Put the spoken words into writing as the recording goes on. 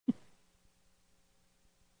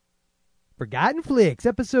Forgotten Flicks,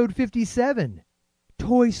 episode 57,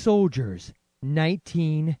 Toy Soldiers,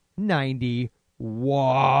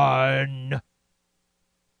 1991.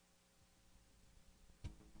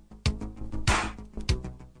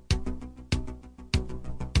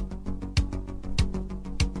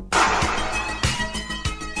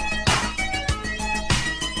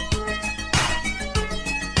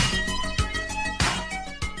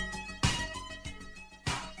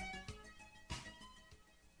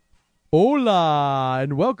 Hola,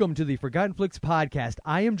 and welcome to the Forgotten Flicks podcast.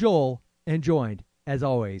 I am Joel, and joined, as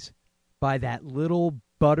always, by that little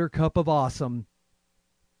buttercup of awesome,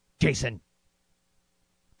 Jason.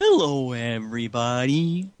 Hello,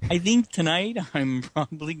 everybody. I think tonight I'm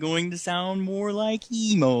probably going to sound more like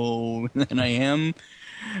emo than I am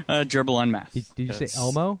Gerbil on Math. Did you say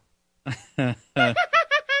Elmo? Elmo,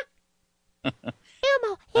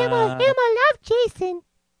 love Jason.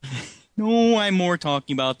 No, I'm more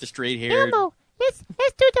talking about the straight-haired... Elmo, let's do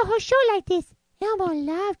the whole show like this. Elmo,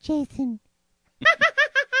 love Jason.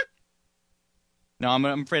 No, I'm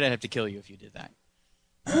afraid I'd have to kill you if you did that.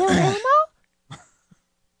 Elmo?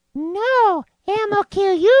 No, Elmo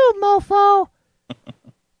kill you, mofo.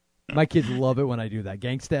 My kids love it when I do that.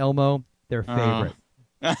 Gangsta Elmo, their favorite.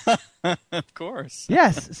 Of course.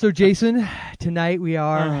 Yes, so Jason, tonight we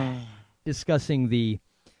are discussing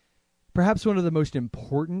perhaps one of the most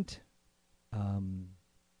important... how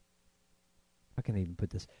can I even put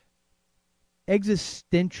this?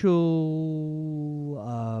 Existential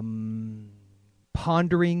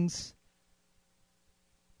ponderings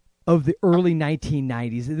of the early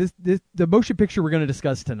 1990s. The motion picture we're going to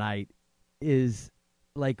discuss tonight is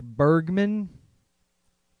like Bergman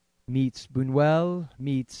meets Buñuel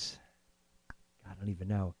meets, I don't even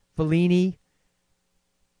know, Fellini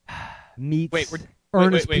meets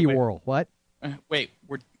Ernest P. Worrell. What? Wait,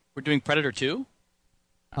 we're doing Predator 2?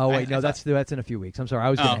 Oh, wait, no, that's in a few weeks. I'm sorry, I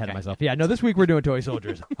was getting ahead of myself. Yeah, no, this week we're doing Toy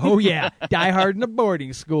Soldiers. Oh, yeah, Die Hard in a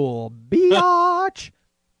boarding school. Biatch!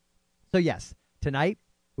 So, yes, tonight,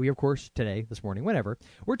 this morning, whenever,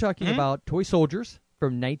 we're talking about Toy Soldiers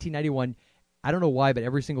from 1991. I don't know why, but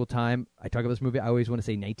every single time I talk about this movie, I always want to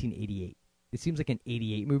say 1988. It seems like an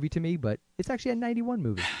 88 movie to me, but it's actually a 91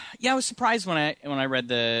 movie. Yeah, I was surprised when I read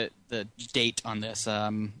the date on this.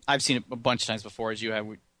 I've seen it a bunch of times before, as you have,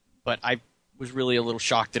 but I was really a little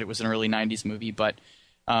shocked that it was an early 90s movie. But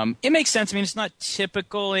it makes sense. I mean, it's not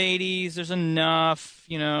typical 80s. There's enough,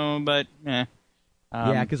 but eh.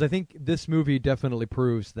 Yeah, because I think this movie definitely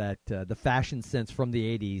proves that the fashion sense from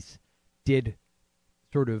the 80s did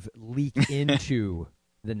sort of leak into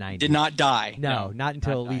the 90s. Did not die. No, not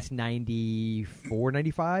until at least 94,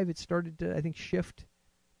 95 it started to, I think, shift.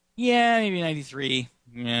 Yeah, maybe 93.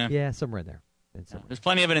 Yeah, somewhere in there. There's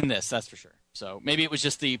plenty of it in this, that's for sure. So maybe it was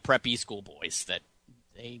just the preppy schoolboys that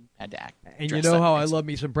they had to act. And you know how I love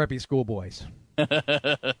me some preppy schoolboys. We'll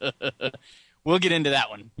get into that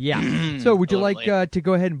one. Yeah. So would you like to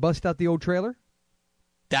go ahead and bust out the old trailer?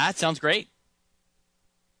 That sounds great.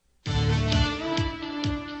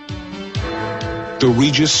 The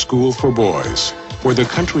Regis School for Boys, where the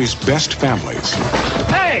country's best families...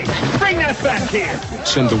 Hey! Bring that back here!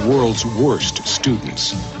 ...send the world's worst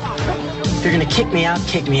students. If you're gonna kick me out,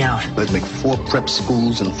 kick me out. They'd make 4 prep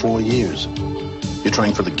schools in 4 years. You're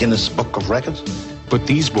trying for the Guinness Book of Records? But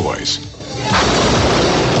these boys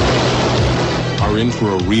are in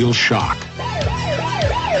for a real shock.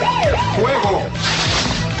 Fuego!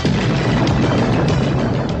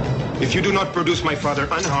 If you do not produce my father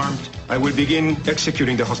unharmed, I will begin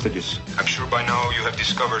executing the hostages. I'm sure by now you have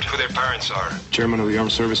discovered who their parents are. Chairman of the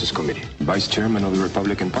Armed Services Committee, Vice Chairman of the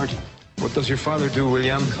Republican Party. What does your father do,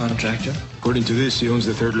 William? Contractor. According to this, he owns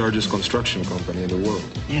the 3rd largest construction company in the world.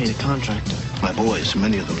 Yeah, he's a contractor. My boys,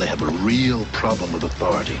 many of them, they have a real problem with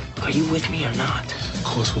authority. Are you with me or not? Of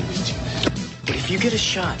course we'll meet you. But if you get a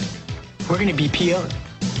shot, we're gonna be PO'd.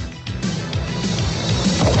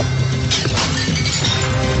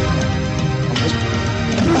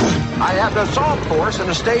 I have the assault force in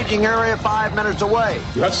a staging area 5 minutes away.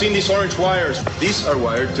 You have seen these orange wires. These are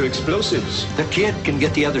wired to explosives. The kid can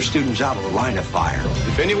get the other students out of the line of fire.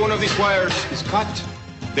 If any one of these wires is cut,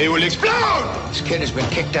 they will explode! This kid has been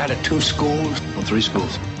kicked out of 2 schools. Well, 3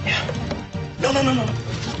 schools. Yeah. No.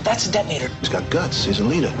 That's a detonator. He's got guts. He's a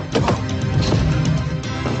leader.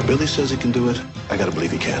 Billy says he can do it. I gotta believe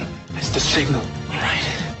he can. It's the signal. All right.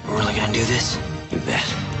 We're really gonna do this? You bet.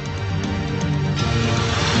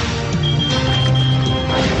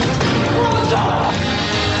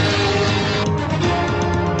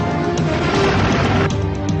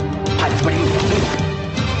 Pilots, what do you think?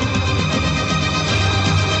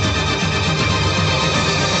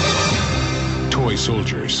 Toy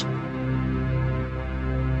Soldiers.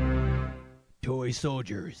 toy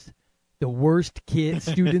soldiers, the worst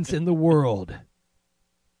students in the world.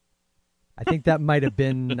 I think that might have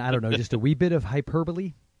been, I don't know, just a wee bit of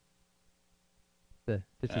hyperbole.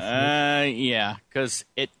 Yeah, because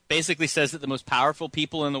it basically says that the most powerful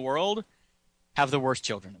people in the world have the worst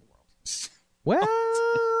children in the world.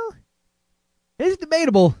 Well, it's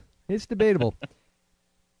debatable. It's debatable.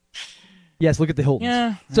 Yes, look at the Hiltons.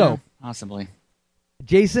 Yeah, so possibly.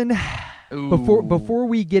 Jason, Ooh, before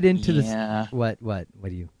we get into this, yeah. what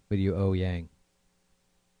do you owe Yang?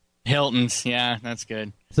 Hiltons, yeah, that's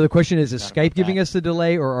good. So the question is Skype giving us the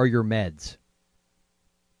delay, or are your meds?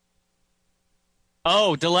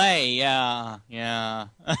 Oh, delay, yeah. I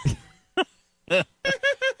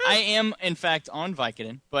am, in fact, on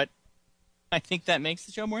Vicodin, but I think that makes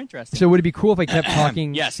the show more interesting. So would it be cool if I kept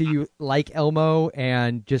talking yes. to you like Elmo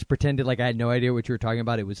and just pretended like I had no idea what you were talking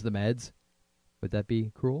about? It was the meds. Would that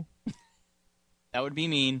be cruel? That would be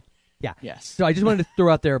mean. Yeah. Yes. So I just wanted to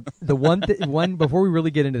throw out there the one before we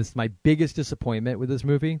really get into this, my biggest disappointment with this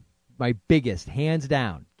movie, my biggest, hands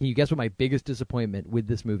down. Can you guess what my biggest disappointment with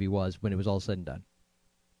this movie was when it was all said and done?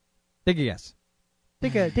 Take a guess.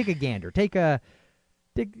 Take a gander. Just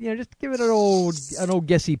give it an old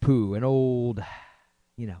guessy poo, an old,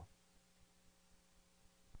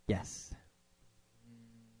 Yes.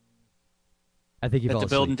 I think you fell asleep.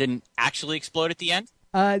 The building didn't actually explode at the end?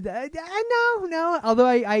 No. Although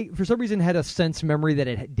I for some reason had a sense memory that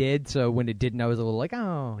it did, so when it didn't, I was a little like,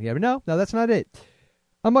 oh, yeah, but no, that's not it.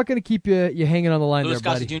 I'm not going to keep you hanging on the line Louis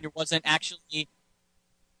there, buddy. Gossett Jr. wasn't actually.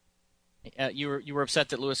 You were upset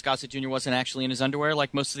that Louis Gossett Jr. wasn't actually in his underwear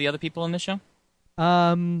like most of the other people in this show.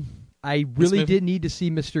 I really did need to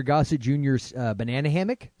see Mr. Gossett Jr.'s banana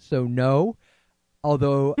hammock, so no.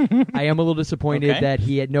 Although I am a little disappointed that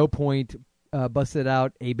he at no point busted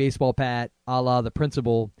out a baseball bat a la the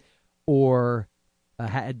principal or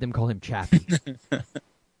had them call him Chappie.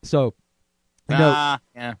 So,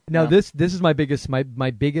 this is my biggest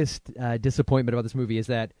disappointment about this movie is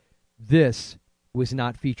that this was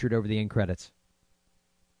not featured over the end credits.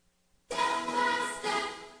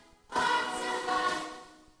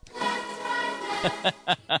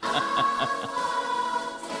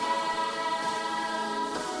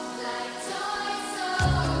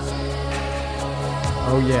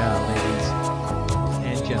 Oh yeah, ladies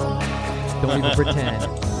and gentlemen, don't even pretend.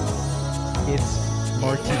 It's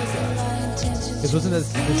Martika. Because wasn't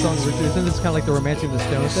this song? Isn't this kind of like the Romancing the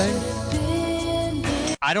Stone thing?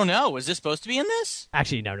 I don't know. Was this supposed to be in this?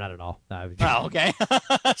 Actually, no, not at all. No, oh, okay.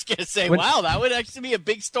 I was gonna say, wow, that would actually be a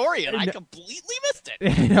big story, and I completely missed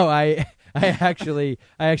it. No, I actually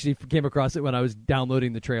came across it when I was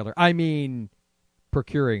downloading the trailer. I mean,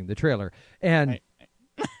 procuring the trailer, and. Right.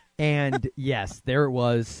 And yes, there it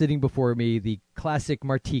was sitting before me, the classic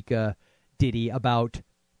Martika ditty about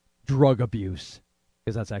drug abuse,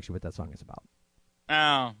 because that's actually what that song is about.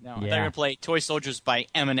 Oh, no. I thought you were going to play Toy Soldiers by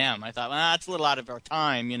Eminem. I thought, well, that's a little out of our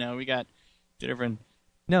time. We got two different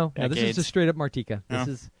No, decades. This is just straight up Martika. This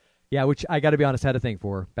is, which I got to be honest, had a thing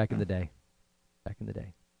for back in the day.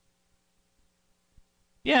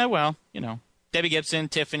 Yeah, well, Debbie Gibson,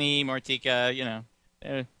 Tiffany, Martika,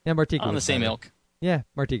 Martika on the same better. ilk. Yeah,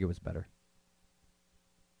 Martika was better.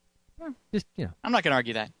 Just, I'm not going to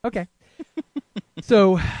argue that. Okay.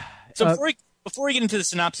 So before we get into the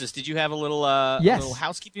synopsis, did you have a little little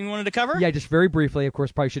housekeeping you wanted to cover? Yeah, just very briefly. Of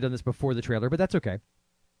course, probably should have done this before the trailer, but that's okay.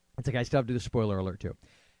 It's okay. I still have to do the spoiler alert, too.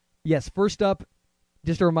 Yes, first up,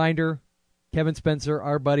 just a reminder, Kevin Spencer,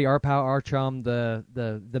 our buddy, our pal, our chum,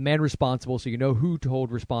 the man responsible, so you know who to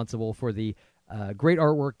hold responsible for the great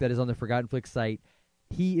artwork that is on the Forgotten Flicks site.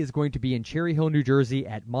 He is going to be in Cherry Hill, New Jersey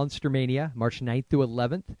at Monster Mania, March 9th through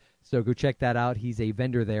 11th. So go check that out. He's a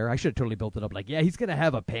vendor there. I should have totally built it up like, he's going to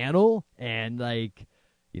have a panel and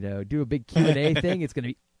do a big Q&A thing. It's going to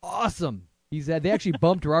be awesome. They actually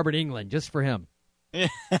bumped Robert Englund just for him.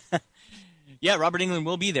 Yeah, Robert Englund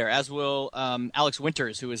will be there, as will Alex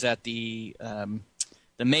Winters, who was at the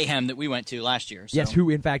Mayhem that we went to last year. So. Yes, who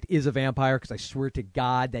in fact is a vampire, because I swear to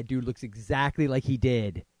God, that dude looks exactly like he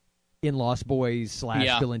did in Lost Boys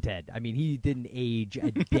 / Bill and Ted. I mean, he didn't age a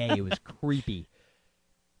day. It was creepy.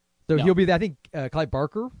 So he'll be there. I think Clive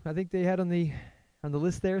Barker, I think they had on the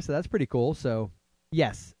list there. So that's pretty cool. So,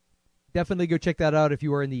 yes, definitely go check that out if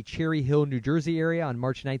you are in the Cherry Hill, New Jersey area on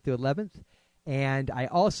March 9th through 11th. And I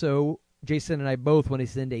also, Jason and I both want to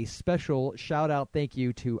send a special shout-out thank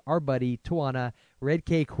you to our buddy, Tawana, Red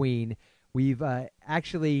K Queen. We've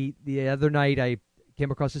actually, the other night, I came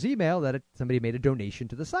across this email that somebody made a donation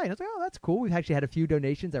to the site. I was like, oh, that's cool. We've actually had a few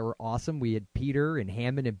donations that were awesome. We had Peter and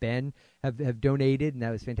Hammond and Ben have donated, and that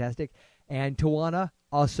was fantastic. And Tawana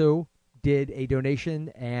also did a donation,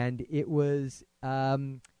 and it was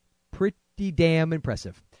pretty damn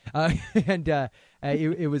impressive.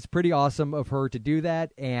 It was pretty awesome of her to do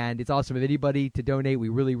that, and it's awesome of anybody to donate. We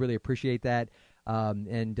really, really appreciate that.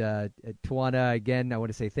 Tawana, again, I want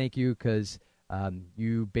to say thank you because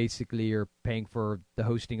you basically are paying for the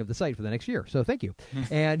hosting of the site for the next year. So thank you.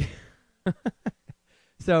 And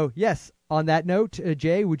so, yes, on that note,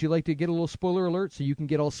 Jay, would you like to get a little spoiler alert so you can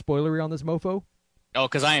get all spoilery on this mofo? Oh,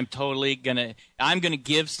 because I am totally I'm gonna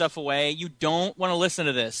give stuff away. You don't want to listen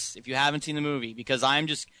to this if you haven't seen the movie, because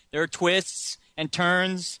there are twists and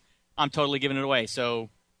turns. I'm totally giving it away. So,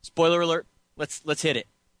 spoiler alert. Let's hit it.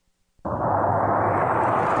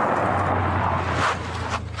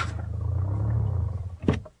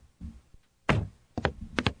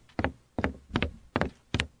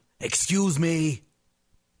 Excuse me.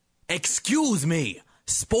 Excuse me.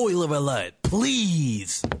 Spoiler alert,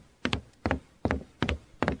 please.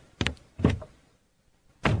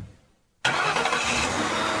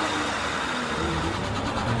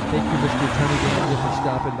 Thank you, Mr. Tony Daniel, for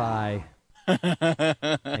stopping by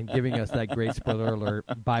and giving us that great spoiler alert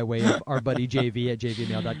by way of our buddy JV at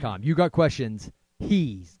jvmail.com. You got questions.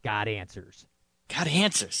 He's got answers. Got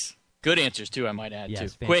answers. Good answers, too, I might add,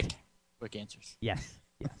 yes, too. Quick answers. Yes.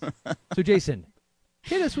 So, Jason,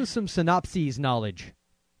 hit us with some synopses knowledge.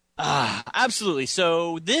 Absolutely.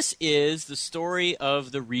 So this is the story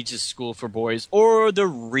of the Regis School for Boys, or the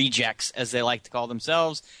Rejects, as they like to call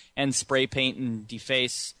themselves, and spray paint and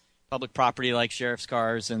deface public property like sheriff's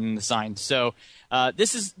cars and the signs. So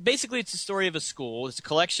this is basically, it's a story of a school. It's a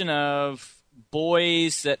collection of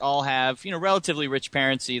boys that all have, relatively rich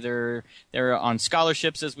parents. Either they're on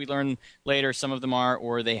scholarships, as we learn later, some of them are,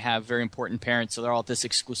 or they have very important parents, so they're all at this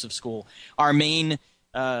exclusive school. Our main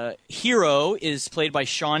hero is played by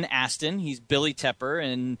Sean Astin. He's Billy Tepper,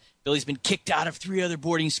 and Billy's been kicked out of 3 other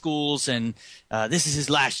boarding schools, and this is his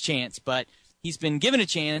last chance. But he's been given a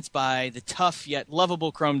chance by the tough yet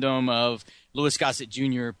lovable chrome dome of Louis Gossett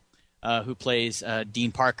Jr., who plays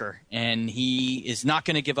Dean Parker. And he is not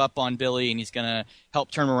going to give up on Billy, and he's going to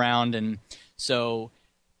help turn him around. And so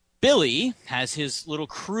Billy has his little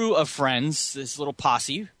crew of friends, this little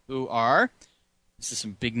posse, who are... This is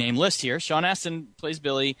some big name list here. Sean Astin plays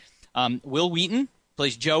Billy. Will Wheaton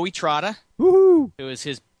plays Joey Trotta, woohoo, who is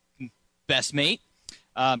his best mate.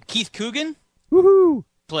 Keith Coogan woohoo,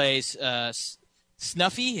 plays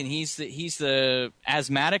Snuffy, and he's the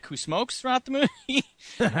asthmatic who smokes throughout the movie.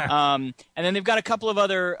 And then they've got a couple of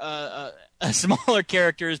other smaller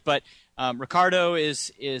characters, but Ricardo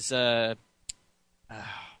is well,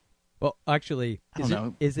 actually,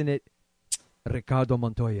 isn't it Ricardo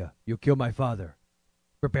Montoya? You kill my father.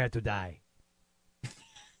 Prepare to die.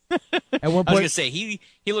 At one point, I was going to say he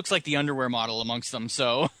looks like the underwear model amongst them.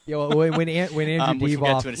 So yeah, well, when Andrew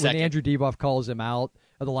Devoff calls him out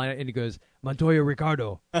of the lineup and he goes, Montoya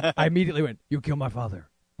Ricardo, I immediately went, you kill my father.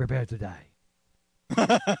 Prepare to die.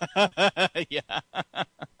 Yeah.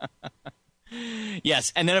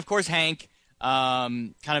 Yes, and then of course Hank,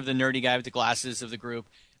 kind of the nerdy guy with the glasses of the group,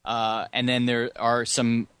 and then there are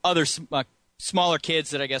some other smaller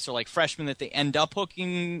kids that I guess are like freshmen that they end up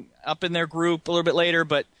hooking up in their group a little bit later,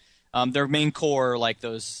 but their main core are like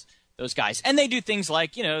those guys. And they do things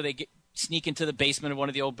like, they sneak into the basement of one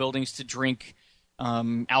of the old buildings to drink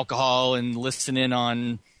alcohol and listen in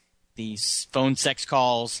on these phone sex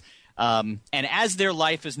calls. And as their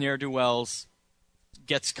life as ne'er-do-wells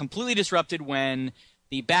gets completely disrupted when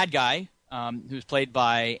the bad guy, who's played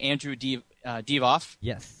by Andrew Devoff,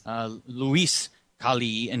 yes, Luis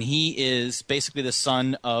Kali, and he is basically the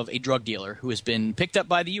son of a drug dealer who has been picked up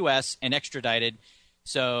by the U.S. and extradited.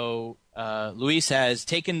 So Luis has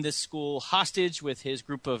taken this school hostage with his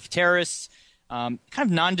group of terrorists, kind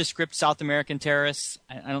of nondescript South American terrorists.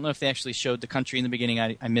 I don't know if they actually showed the country in the beginning.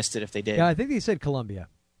 I missed it if they did. Yeah, I think they said Colombia.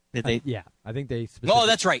 Did they? Yeah, I think they. Oh,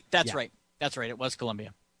 that's right. That's right. It was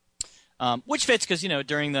Colombia. Which fits because,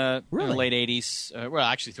 during the late 80s, well,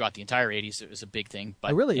 actually throughout the entire 80s, it was a big thing.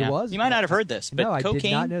 But, it was? You might not have heard this, but no, cocaine I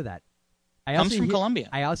did not know that. comes from Colombia.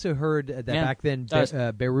 I also heard that back then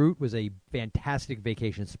Beirut was a fantastic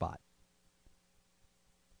vacation spot.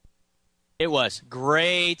 It was.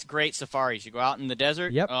 Great safaris. You go out in the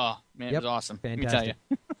desert. Yep. Oh, man, it was awesome. Fantastic.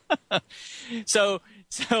 Let me tell you.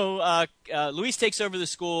 So Luis takes over the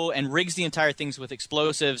school and rigs the entire things with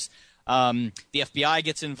explosives. The FBI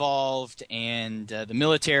gets involved, and the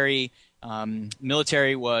military.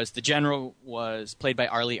 The general was played by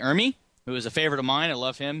Arlie Ermey, who is a favorite of mine. I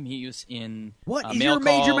love him. He was in What is your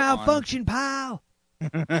major malfunction, pal?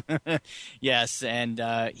 Yes, and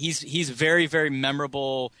he's very, very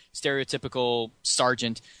memorable, stereotypical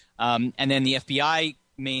sergeant. And then the FBI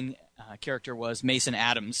main character was Mason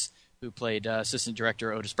Adams, who played Assistant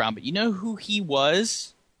Director Otis Brown. But you know who he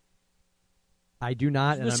was? I do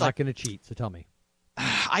not, and I'm not going to cheat, so tell me.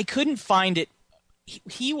 I couldn't find it.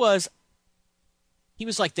 He was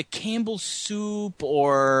like the Campbell Soup,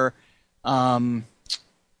 or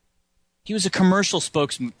he was a commercial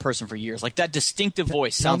spokesperson for years. Like that distinctive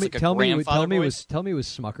voice sounds like a grandfather voice. Tell me it was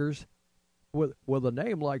Smuckers. With a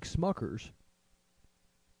name like Smuckers.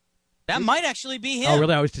 That might actually be him. Oh,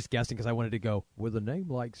 really? I was just guessing because I wanted to go with a name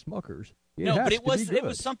like Smuckers. No, but it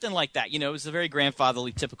was something like that. It was a very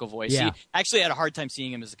grandfatherly, typical voice. Yeah. He actually had a hard time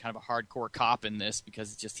seeing him as a kind of a hardcore cop in this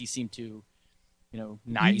because he seemed too,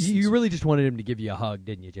 nice. You really just wanted him to give you a hug,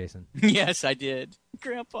 didn't you, Jason? Yes, I did,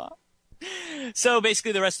 Grandpa. So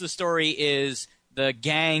basically, the rest of the story is the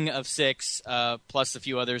gang of 6, plus a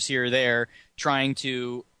few others here or there, trying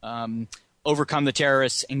to overcome the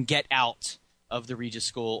terrorists and get out of the Regis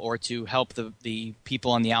School, or to help the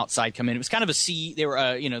people on the outside come in. It was kind of a siege. They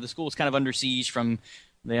were, the school was kind of under siege from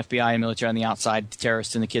the FBI and military on the outside, the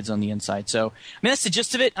terrorists and the kids on the inside. So, I mean, that's the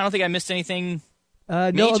gist of it. I don't think I missed anything.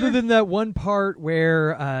 No, other than that one part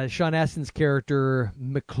where Sean Astin's character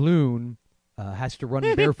McClune has to run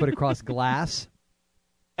barefoot across glass.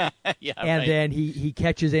 Yeah, and then he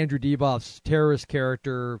catches Andrew Divoff's terrorist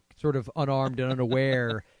character sort of unarmed and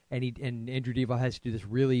unaware. And Andrew Divoff has to do this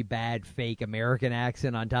really bad fake American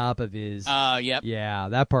accent on top of his. Yep. Yeah,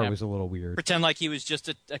 that part was a little weird. Pretend like he was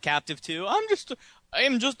just a captive too. I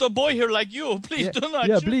am just a boy here like you. Please do not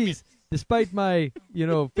shoot please. me. Despite my,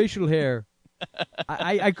 facial hair,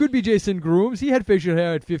 I could be Jason Grooms. He had facial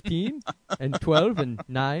hair at 15 and 12 and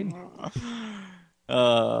 9.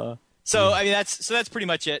 I mean that's pretty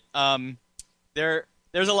much it.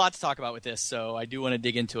 There's a lot to talk about with this, so I do want to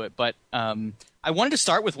dig into it. But I wanted to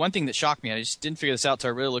start with one thing that shocked me. I just didn't figure this out until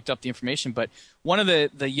I really looked up the information. But one of the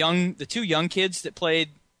 2 young kids that played,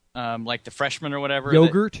 like the freshman or whatever.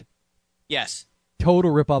 Yogurt? Yes.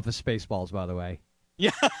 Total ripoff of Spaceballs, by the way.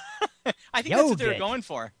 Yeah. I think that's what they were going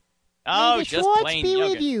for. Oh, May the just Schwartz plain be yogurt.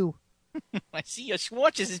 with you. I see your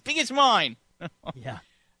Schwartz is as big as mine. Yeah.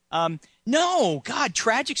 No, God,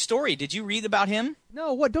 tragic story. Did you read about him?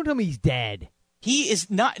 No, what? Don't tell me he's dead. He is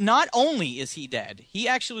not only is he dead, he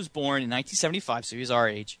actually was born in 1975, so he's our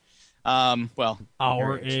age.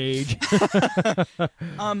 Our age.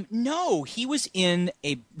 No, he was in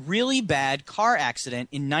a really bad car accident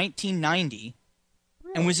in 1990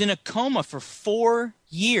 and was in a coma for 4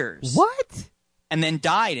 years. What? And then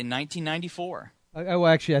died in 1994. Oh,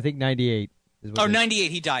 actually, I think 98.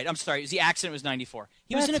 98 he died. I'm sorry. The accident was 94.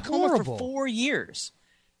 He was in a coma for 4 years.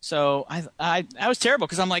 So I was terrible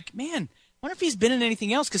because I'm like, man, I wonder if he's been in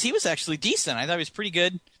anything else, because he was actually decent. I thought he was pretty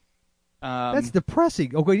good. That's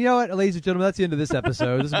depressing. Okay, you know what, ladies and gentlemen, that's the end of this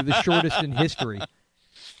episode. This will be the shortest in history.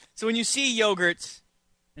 So when you see Yogurt,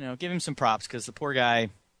 give him some props, because the poor guy,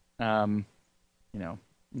 never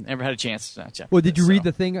had a chance to check. Well, did you read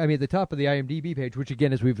the thing? I mean, at the top of the IMDb page, which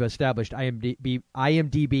again, as we've established,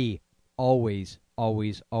 IMDb always,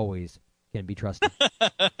 always, always can be trusted.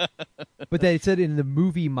 But they said in the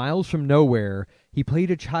movie Miles from Nowhere, he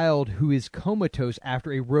played a child who is comatose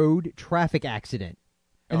after a road traffic accident.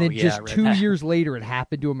 And then just 2 years later, it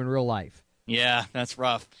happened to him in real life. Yeah, that's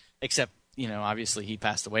rough. Except, obviously he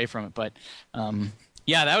passed away from it. But,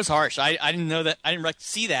 that was harsh. I didn't know that. I didn't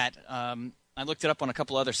see that. I looked it up on a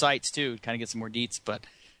couple other sites, too, to kind of get some more deets. But,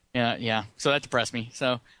 yeah. So that depressed me.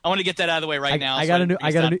 So I want to get that out of the way right now.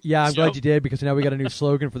 I'm glad you did, because now we got a new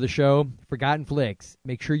slogan for the show. Forgotten Flicks.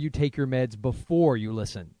 Make sure you take your meds before you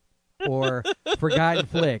listen. Or Forgotten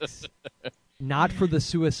Flicks. Not for the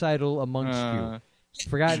suicidal amongst you.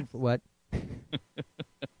 Forgotten what?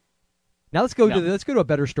 Now let's go to a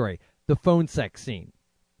better story. The phone sex scene.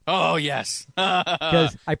 Oh yes.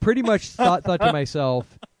 Because I pretty much thought to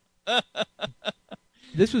myself,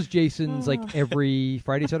 this was Jason's like every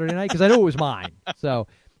Friday, Saturday night, because I know it was mine. So,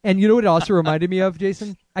 and you know what it also reminded me of,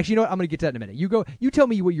 Jason? Actually, you know what? I'm going to get to that in a minute. You tell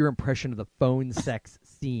me what your impression of the phone sex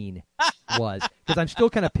scene was, because I'm still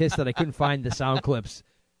kind of pissed that I couldn't find the sound clips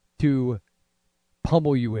to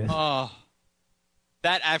pummel you with. Oh.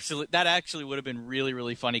 That actually would have been really,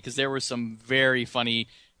 really funny, because there were some very funny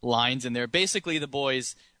lines in there. Basically, the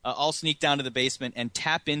boys all sneak down to the basement and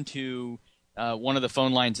tap into one of the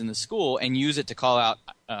phone lines in the school and use it to call out,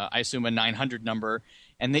 I assume, a 900 number.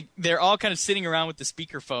 And they're all kind of sitting around with the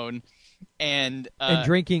speakerphone and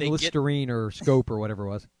drinking Listerine or Scope or whatever it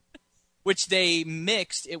was. Which they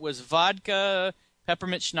mixed. It was vodka,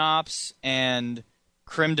 peppermint schnapps, and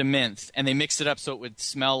creme de menthe, and they mixed it up so it would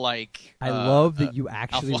smell like I love that you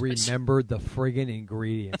actually remembered the friggin'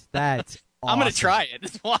 ingredients. That's awesome. I'm going to try it.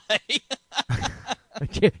 That's why.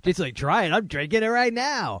 It's like, try it. I'm drinking it right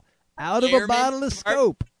now. Out of a bottle of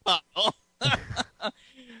scope.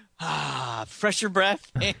 Fresh your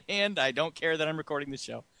breath, and I don't care that I'm recording the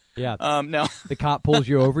show. Yeah. No. The cop pulls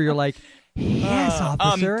you over. You're like, yes,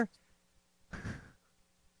 officer.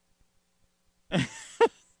 But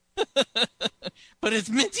it's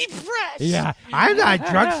minty fresh. Yeah. I'm not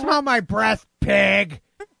drunk. Smell my breath, pig.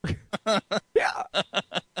 Yeah.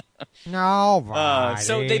 Nobody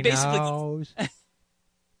so they basically knows.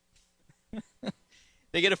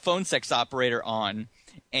 They get a phone sex operator on,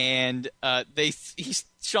 and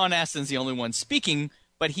Sean Astin's the only one speaking,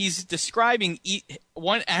 but he's describing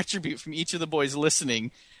one attribute from each of the boys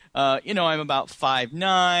listening. I'm about 5'9",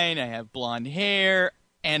 I have blonde hair,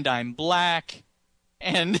 and I'm black.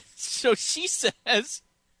 And so she says,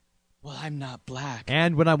 well, I'm not black.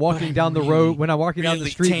 And when I'm walking down the road, when I'm walking down the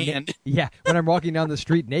street, when I'm walking down the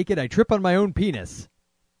street naked, I trip on my own penis.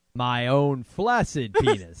 My own flaccid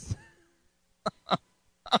penis.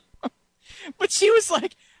 But she was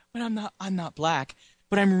like, but I'm not black,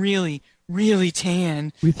 but I'm really, really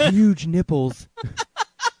tan. With huge nipples.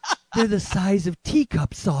 They're the size of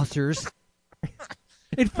teacup saucers.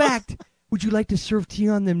 In fact, would you like to serve tea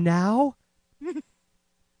on them now?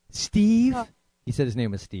 Steve? He said his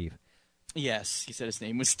name was Steve. Yes, he said his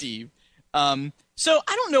name was Steve. So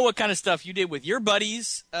I don't know what kind of stuff you did with your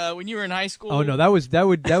buddies when you were in high school. Oh no, that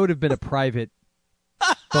would have been a private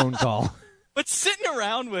phone call. But sitting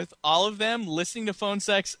around with all of them listening to phone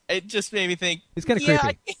sex, it just made me think it's kind of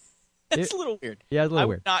creepy. It's a little weird. Yeah, it's a little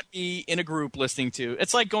weird. I would not be in a group listening to.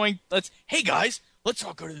 It's like hey guys, let's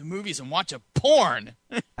all go to the movies and watch a porn.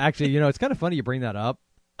 Actually, it's kind of funny you bring that up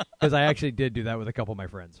because I actually did do that with a couple of my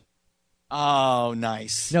friends. Oh,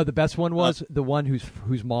 nice. No, the best one was the one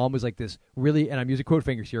whose mom was like this really, and I'm using quote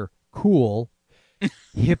fingers here, cool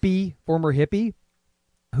former hippie,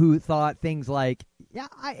 who thought things like, yeah,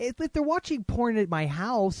 if they're watching porn at my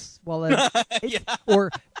house, well,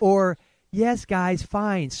 or yes, guys,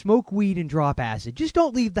 fine, smoke weed and drop acid, just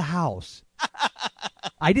don't leave the house.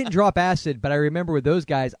 I didn't drop acid, but I remember with those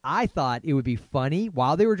guys, I thought it would be funny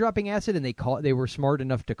while they were dropping acid, and they were smart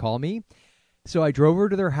enough to call me. So I drove over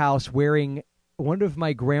to their house wearing one of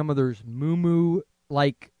my grandmother's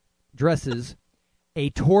moo-moo-like dresses,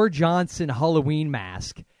 a Tor Johnson Halloween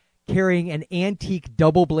mask, carrying an antique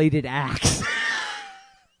double-bladed axe.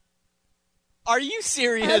 Are you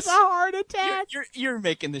serious? That's a heart attack. You're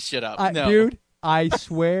making this shit up. No. Dude, I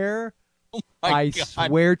swear. I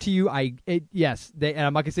swear to you, yes, and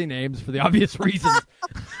I'm not gonna say names for the obvious reasons.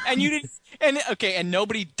 And you didn't, and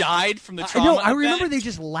nobody died from the trauma. No, I remember they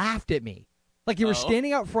just laughed at me. Like you were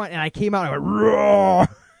standing out front, and I came out and I went, roar!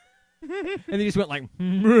 And they just went like,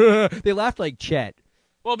 they laughed like Chet.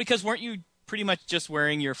 Well, because weren't you pretty much just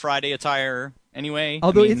wearing your Friday attire anyway?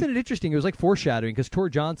 Although, isn't it interesting? It was like foreshadowing, because Tor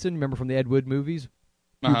Johnson, remember from the Ed Wood movies?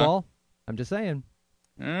 Ball? I'm just saying.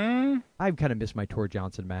 I've kind of missed my Tor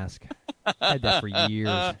Johnson mask. I had that for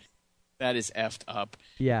years. That is effed up.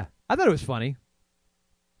 Yeah. I thought it was funny.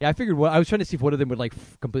 Yeah, I figured I was trying to see if one of them would like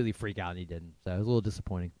completely freak out, and he didn't. So it was a little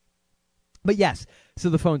disappointing. But yes, so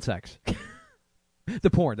the phone sex. The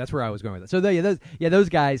porn, that's where I was going with it. So those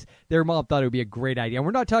guys, their mom thought it would be a great idea. And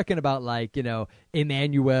we're not talking about like,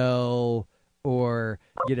 Emmanuel or,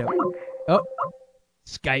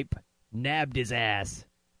 Skype nabbed his ass.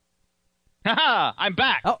 Haha, I'm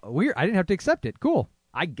back. Oh, weird. I didn't have to accept it. Cool.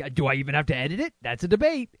 Do I even have to edit it? That's a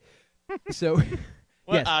debate. So,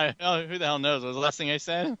 what? Yes. Who the hell knows? What was the last thing I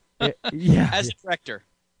said? Yeah. As a director.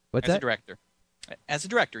 What's that? As a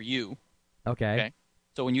director, you. Okay.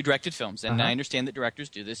 So when you directed films, and I understand that directors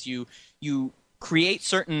do this, you create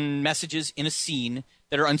certain messages in a scene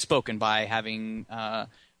that are unspoken by having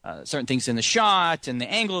certain things in the shot and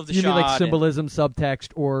the angle of the shot. You mean like symbolism,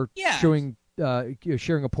 subtext, or showing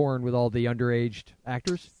sharing a porn with all the underage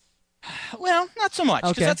actors? Well, not so much,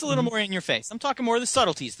 because that's a little more in your face. I'm talking more of the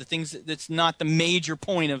subtleties, the things that's not the major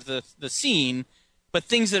point of the scene, but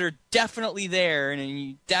things that are definitely there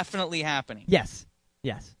and definitely happening. Yes.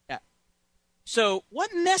 Yeah. So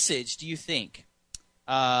what message do you think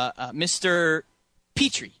Mr.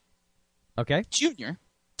 Petrie Jr.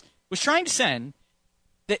 was trying to send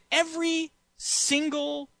that every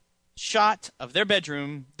single shot of their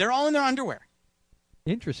bedroom, they're all in their underwear?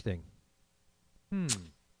 Interesting.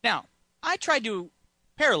 Now, I tried to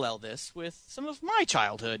parallel this with some of my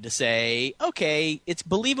childhood to say, okay, it's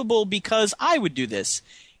believable because I would do this.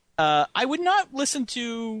 I would not listen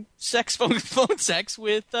to phone sex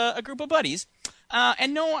with a group of buddies.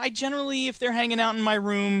 And no, I generally, if they're hanging out in my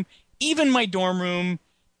room, even my dorm room,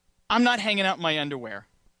 I'm not hanging out in my underwear.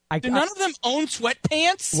 Do none of them own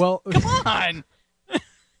sweatpants? Well, come on.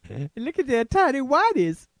 Look at their tiny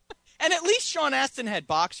whities. And at least Sean Astin had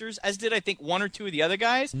boxers, as did I think one or two of the other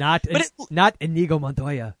guys. Not Inigo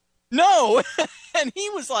Montoya. No, and he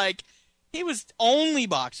was only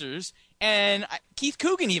boxers, and Keith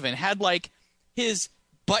Coogan even had like his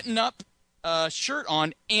button-up shirt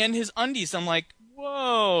on and his undies. I'm like,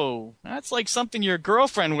 whoa, that's like something your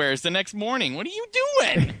girlfriend wears the next morning. What are you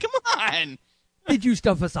doing? Come on. Did you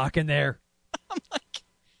stuff a sock in there? I'm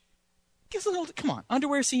like, come on,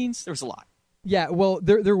 underwear scenes. There was a lot. Yeah, well,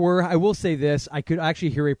 there were. I will say this: I could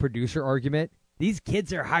actually hear a producer argument. These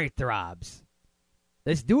kids are heartthrobs.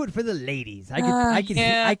 Let's do it for the ladies.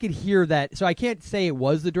 I could hear that. So I can't say it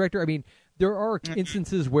was the director. I mean, there are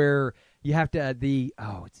instances where you have to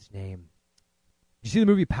what's his name? Did you see the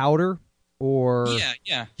movie Powder or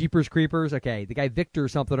Jeepers Creepers? Okay, the guy Victor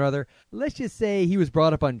something or other. Let's just say he was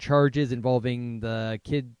brought up on charges involving the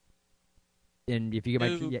kid. And if you get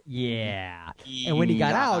my and when he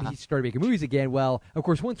got out, he started making movies again. Well, of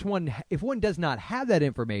course, if one does not have that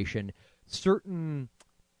information, certain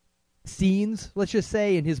scenes, let's just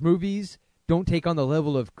say, in his movies don't take on the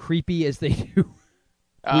level of creepy as they do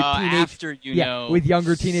after you know with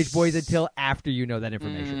younger teenage boys until after you know that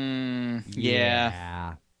information.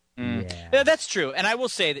 Yeah, that's true. And I will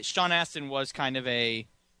say that Sean Astin was kind of a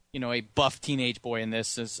buff teenage boy in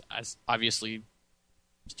this, as obviously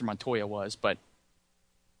Mr. Montoya was. But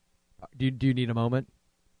do you need a moment?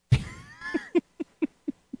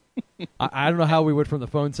 I don't know how we went from the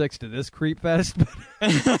phone sex to this creep fest.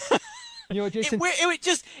 But Jason,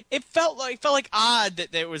 it felt like odd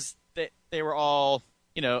that they were all,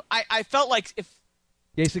 I felt like if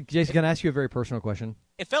Jason, can I ask you a very personal question?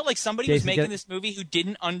 It felt like somebody was making this movie who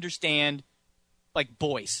didn't understand like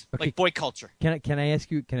boys, like boy culture. Can I ask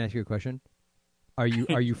you a question? Are you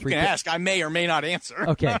freaked? You can ask. I may or may not answer.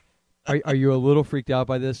 Okay. Are you a little freaked out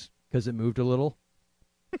by this because it moved a little?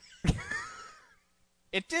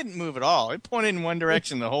 It didn't move at all. It pointed in one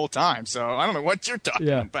direction the whole time, so I don't know what you're talking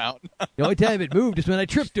about. The only time it moved is when I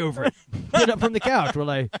tripped over it. Get up from the couch. Well,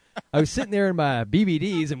 I was sitting there in my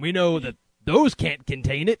BVDs, and we know that those can't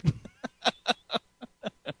contain it.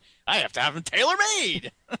 I have to have them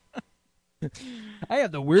tailor-made. I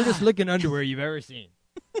have the weirdest looking underwear you've ever seen.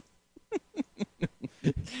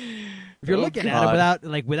 If you're looking at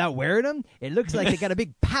them without wearing them, it looks like they got a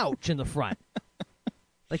big pouch in the front.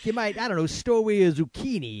 Like you might, I don't know, stow away a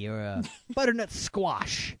zucchini or a butternut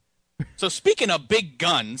squash. So speaking of big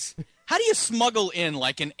guns, how do you smuggle in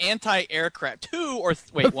like an anti-aircraft,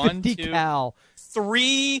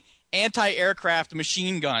 3 anti-aircraft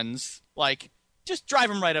machine guns? Like, just drive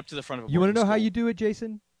them right up to the front of a You want to know how school. you do it,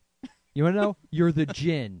 Jason? You want to know? You're the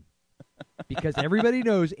djinn. Because everybody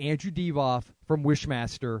knows Andrew Devoff from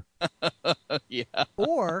Wishmaster. Yeah.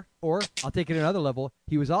 Or I'll take it another level.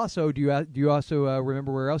 He was also. Do you also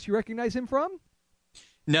remember where else you recognize him from?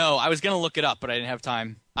 No, I was going to look it up, but I didn't have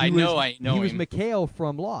time. I know He him. was McHale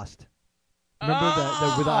from Lost. Remember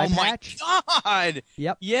the with the eye patch? Oh my God!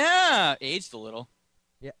 Yep. Yeah, aged a little.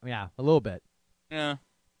 Yeah, a little bit. Yeah,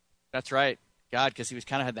 that's right. God, because he was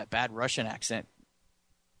kind of had that bad Russian accent.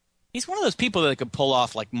 He's one of those people that could pull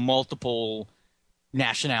off like multiple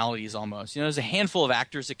nationalities almost. There's a handful of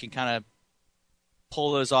actors that can kind of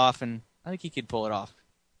pull those off, and I think he could pull it off.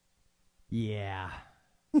 Yeah.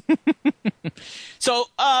 So,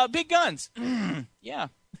 big guns. Yeah.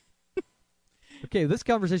 Okay, this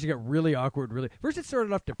conversation got really awkward. First, it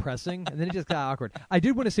started off depressing, and then it just got awkward. I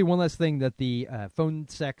did want to say one last thing that the phone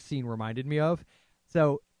sex scene reminded me of.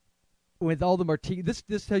 So, with all the martini, this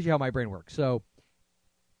tells you how my brain works. So,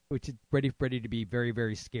 which is ready to be very,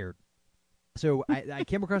 very scared. So I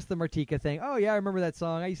came across the Martika thing. Oh yeah, I remember that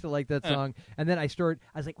song. I used to like that song. And then I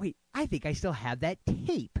was like, wait, I think I still have that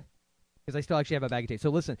tape because I still actually have a bag of tape. So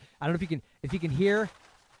listen, I don't know if you can hear.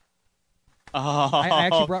 I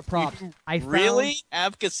actually brought props. Really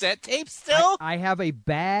have cassette tapes still? I have a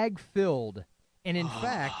bag filled, and in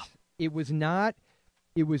fact, it was not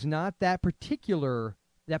that particular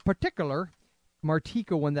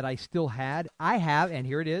Martika one that I still had. I have, and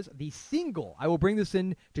here it is, the single. I will bring this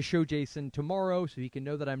in to show Jason tomorrow so he can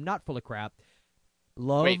know that I'm not full of crap.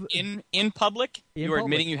 Wait, in public? You're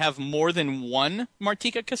admitting you have more than one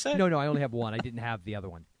Martika cassette? No, I only have one. I didn't have the other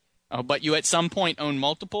one. Oh, but you at some point owned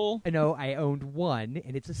multiple? No, I owned one,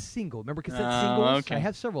 and it's a single. Remember cassette singles? Okay. I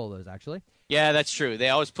have several of those, actually. Yeah, that's true. They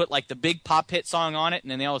always put like the big pop hit song on it, and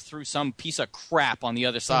then they always threw some piece of crap on the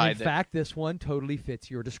other side. In fact, this one totally fits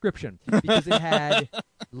your description because it had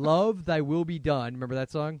 "Love Thy Will Be Done." Remember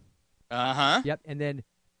that song? Uh-huh. Yep. And then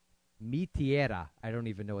 "Mi Tierra." I don't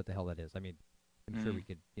even know what the hell that is. I mean, I'm sure we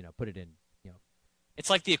could, put it in, It's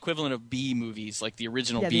like the equivalent of B movies, like the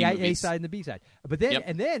original B the movies. A side and the B side. But then,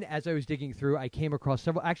 and then, as I was digging through, I came across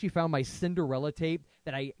several. I actually found my Cinderella tape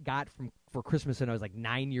that I got for Christmas, and I was like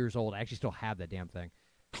 9 years old. I actually still have that damn thing.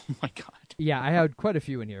 Oh my God! Yeah, I had quite a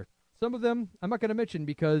few in here. Some of them I'm not going to mention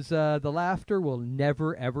because the laughter will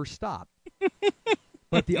never ever stop.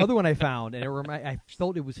 But the other one I found, and I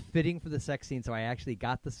felt it was fitting for the sex scene, so I actually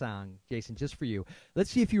got the song, Jason, just for you. Let's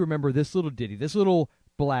see if you remember this little ditty, this little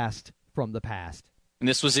blast from the past. And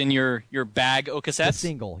this was in your bag of cassettes? The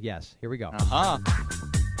single, yes. Here we go. Uh-huh.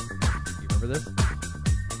 You remember this?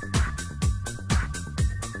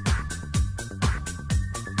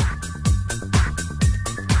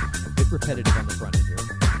 A bit repetitive on the front end here.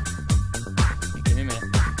 Give me a minute.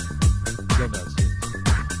 You'll know soon.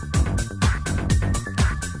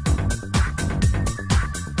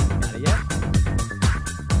 Got it yet?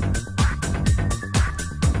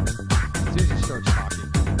 As soon as he starts talking.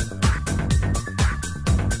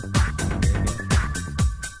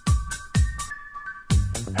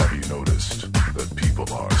 Have you noticed that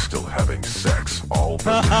people are still having sex? All the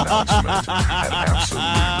announcement had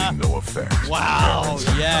absolutely no effect. Wow, Parents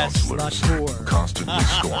yes. and Not counselors sure. constantly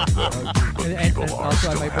scorn them, but people are also I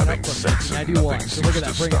still might put having up from sex and 1991. nothing So look seems at to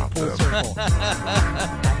that, bring it stop full them. circle. I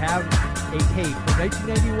have a tape from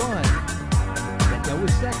 1991 that dealt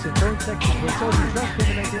with sex and throwing sex and toy soldiers just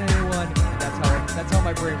came in 1991. That's how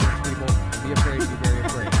my brain works, people. Be afraid, be very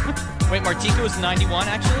afraid. Wait, Martika was 91,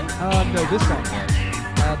 actually? No, this song was.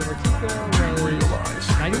 The Martika was Realize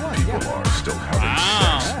 91, that people yeah. are still having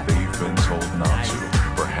sex they've been told not to.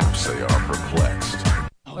 Perhaps they are perplexed.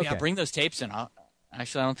 Oh, yeah, bring those tapes in.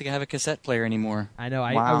 Actually, I don't think I have a cassette player anymore. I know.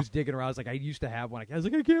 I Wow. was digging around. I was like, I used to have one. I was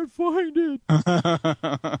like, I can't find it.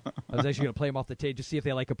 I was actually going to play them off the tape, just see if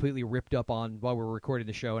they like completely ripped up on while we were recording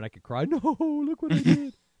the show, and I could cry, no, look what I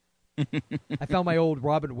did. I found my old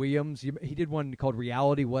Robin Williams. He did one called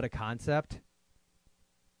Reality, What a Concept.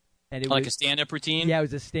 And it Like was a stand-up routine? Yeah, it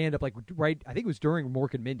was a stand-up, like right. I think it was during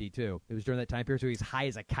Mork and Mindy too. It was during that time period, so he's high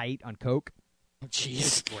as a kite on coke.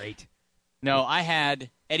 Jeez, great. No, I had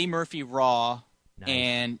Eddie Murphy Raw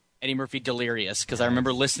and Eddie Murphy Delirious because I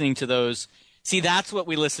remember listening to those. See, that's what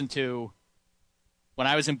we listened to when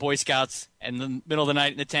I was in Boy Scouts. And in the middle of the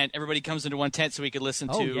night in the tent, everybody comes into one tent so we could listen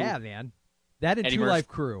to. Oh yeah, man. That and Eddie Two Murphy. Life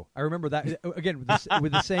Crew. I remember that again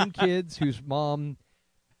with the same kids whose mom,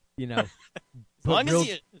 put long as real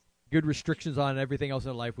you- good restrictions on everything else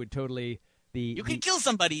in life would totally be. You can kill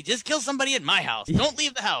somebody. Just kill somebody at my house. Don't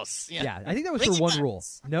leave the house. Yeah, I think that was Bring her it one back. rule: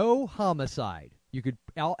 no homicide. You could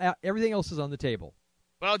everything else is on the table.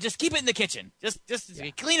 Well, just keep it in the kitchen. Just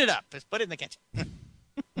clean it up. Just put it in the kitchen.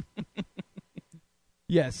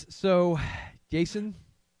 Yes. So, Jason,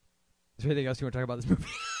 is there anything else you want to talk about this movie?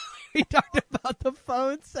 We talked about the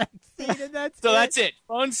phone sex scene, and that's So that's it.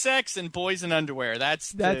 Phone sex and boys in underwear.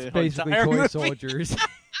 That's the basically entire toy movie. soldiers.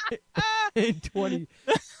 In 20.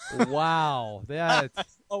 Wow.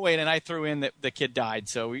 That's. Oh wait, and I threw in that the kid died.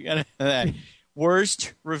 So we got that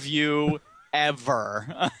worst review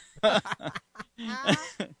ever. Okay.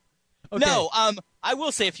 No, I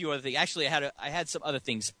will say a few other things. Actually, I had some other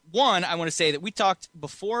things. One, I want to say that we talked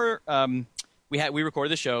before we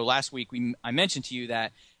recorded the show last week. I mentioned to you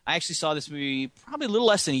that I actually saw this movie probably a little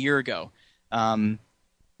less than a year ago.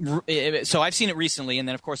 So I've seen it recently, and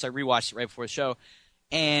then of course I rewatched it right before the show.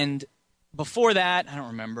 And before that, I don't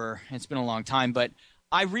remember. It's been a long time, but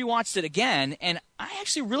I rewatched it again, and I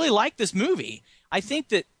actually really like this movie. I think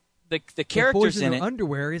that the characters boys in in their it.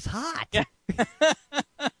 underwear is hot. Yeah.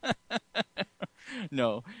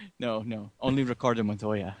 No. Only Ricardo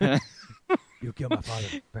Montoya. You killed my father.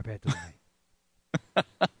 Prepare to die.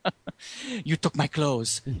 You took my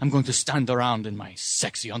clothes. I'm going to stand around in my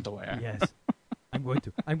sexy underwear. Yes. I'm going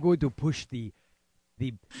to push the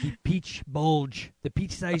peach bulge, the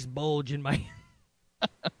peach-sized bulge in my.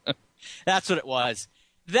 That's what it was.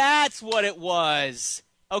 That's what it was.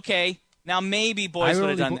 Okay. Now maybe boys would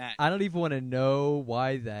have done that. I don't even want to know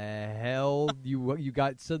why the hell you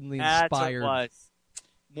got suddenly inspired. That's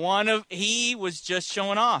what it was. He was just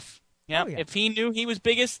showing off. Yep. Oh, yeah. If he knew he was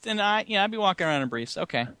biggest, then I'd be walking around in briefs.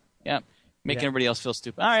 Okay. Yep. Making everybody else feel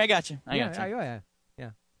stupid. All right, I got you. I got you. Yeah.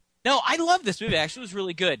 No, I love this movie. Actually, it was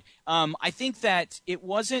really good. I think that it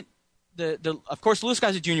wasn't of course, Louis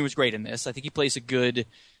Gossett Jr. was great in this. I think he plays a good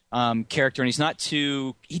character, and he's not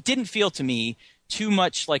too. He didn't feel to me too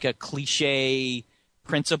much like a cliche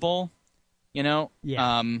principal.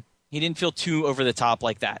 Yeah. He didn't feel too over the top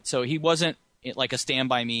like that. So he wasn't like a Stand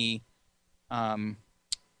By Me. Stand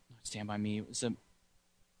By Me. It was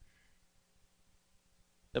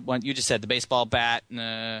the one you just said, the baseball bat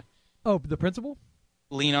and the principal?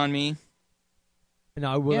 Lean on Me.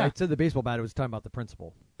 No, well, Yeah. I said the baseball bat. I was talking about the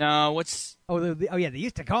principal. No, what's... Oh, yeah, they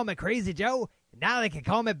used to call me Crazy Joe. Now they can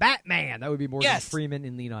call me Batman. That would be Morgan Yes. Freeman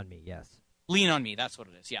in Lean on Me, yes. Lean on Me, that's what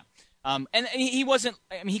it is, yeah. And he wasn't...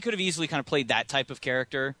 I mean, he could have easily kind of played that type of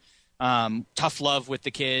character. Tough love with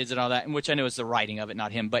the kids and all that, which I know is the writing of it,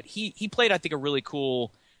 not him. But he played, I think, a really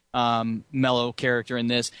cool, mellow character in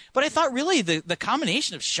this. But I thought, really, the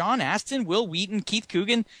combination of Sean Astin, Will Wheaton, Keith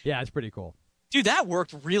Coogan... Yeah, it's pretty cool. Dude, that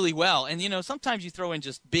worked really well. And, sometimes you throw in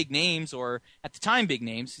just big names or, at the time, big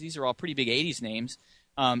names. These are all pretty big 80s names.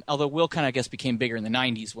 Although Will kind of, I guess, became bigger in the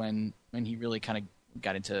 90s when he really kind of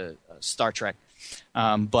got into Star Trek.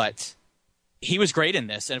 But he was great in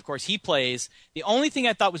this. And, of course, he plays – the only thing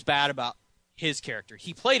I thought was bad about his character,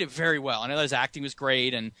 he played it very well. I know his acting was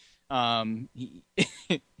great. And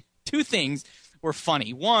two things were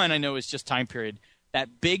funny. One, I know, is just time period.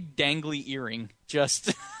 That big dangly earring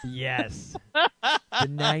just... Yes. The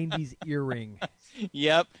 90s earring.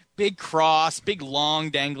 Yep. Big cross, big long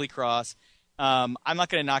dangly cross. I'm not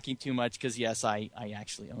going to knock him too much because, yes, I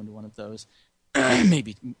actually owned one of those.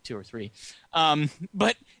 Maybe 2 or 3.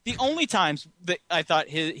 But the only times that I thought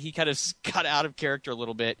he kind of got out of character a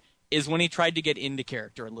little bit is when he tried to get into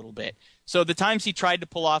character a little bit. So the times he tried to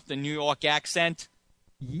pull off the New York accent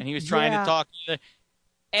and he was trying to talk...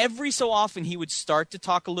 Every so often he would start to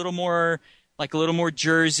talk a little more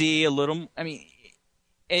Jersey,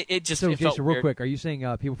 it just So, it felt Jason, weird. real quick, are you saying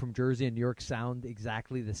people from Jersey and New York sound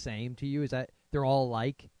exactly the same to you? Is that they're all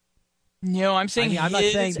alike? No, I'm saying I'm not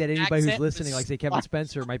saying that anybody who's accent listening, was like say Kevin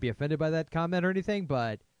Spencer, might be offended by that comment or anything,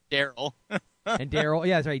 but Daryl. and Daryl,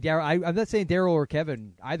 yeah, sorry, Daryl. I'm not saying Daryl or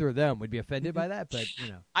Kevin, either of them would be offended by that, but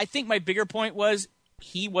I think my bigger point was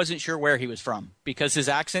he wasn't sure where he was from because his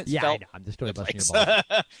accent yeah, felt I know. I'm just totally busting your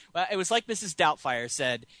balls. Well, it was like Mrs. Doubtfire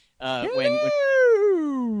said when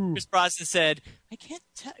Chris Brosnan said, "I can't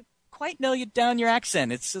quite nail you down your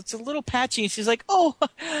accent. It's a little patchy." And she's like, "Oh,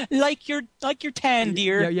 like your tan,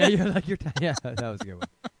 dear." Yeah, like your tan. Yeah, that was a good one.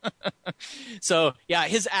 So yeah,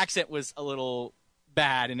 his accent was a little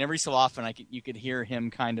bad, and every so often you could hear him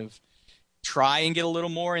kind of try and get a little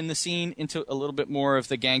more in the scene, into a little bit more of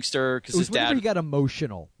the gangster, because his whenever dad... he got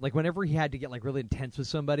emotional, like whenever he had to get like really intense with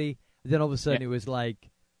somebody, then all of a sudden it was like,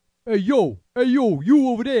 hey yo, you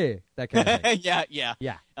over there, that kind of thing. yeah.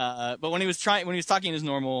 But when he was talking his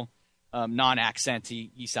normal non-accent,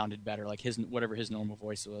 he sounded better, like whatever his normal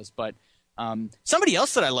voice was. But somebody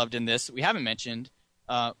else that I loved in this, we haven't mentioned,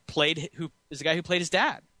 who is the guy who played his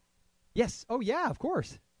dad. Yes. Oh yeah, of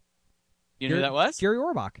course. You know who that was? Gary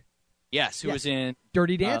Orbach. Yes, who was in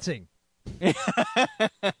Dirty Dancing. Yeah,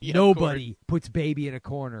 Nobody puts baby in a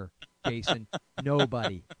corner, Jason.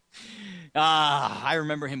 Nobody. I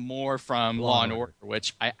remember him more from Law and Order,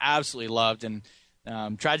 which I absolutely loved, and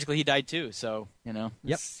tragically he died too. So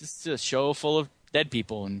it's just a show full of dead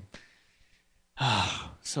people, and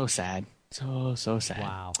so sad, so sad.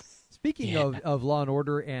 Wow. Speaking of Law and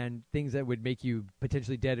Order and things that would make you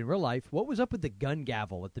potentially dead in real life, what was up with the gun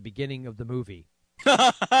gavel at the beginning of the movie?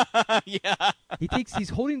 Yeah. He's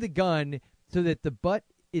holding the gun so that the butt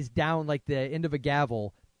is down like the end of a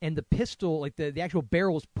gavel, and the pistol, like the actual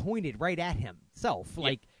barrel, is pointed right at himself.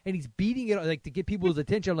 Like, and he's beating it like to get people's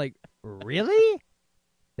attention. I'm like, really?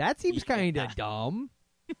 That seems kind of dumb.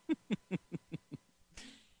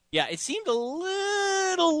 Yeah, it seemed a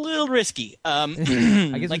little risky. I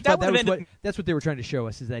guess like that's what they were trying to show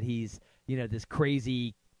us, is that he's this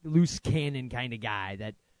crazy loose cannon kind of guy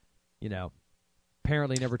that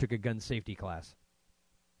apparently never took a gun safety class.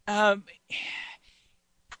 How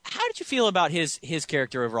did you feel about his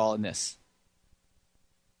character overall in this?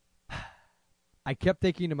 I kept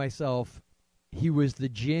thinking to myself, he was the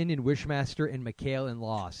Jin in Wishmaster and Mikhail in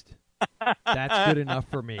Lost. That's good enough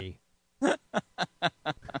for me.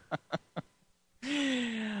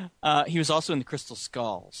 He was also in the Crystal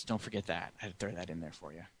Skulls. Don't forget that. I had to throw that in there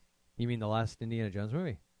for you. You mean the last Indiana Jones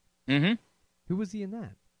movie? Mm-hmm. Who was he in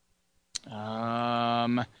that?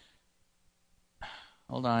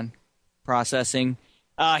 Hold on. Processing.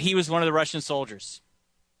 He was one of the Russian soldiers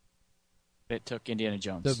that took Indiana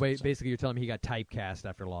Jones. So basically you're telling me he got typecast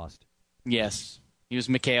after Lost. Yes. He was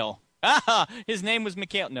Mikhail. His name was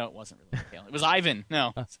Mikhail. No, it wasn't really Mikhail. It was Ivan.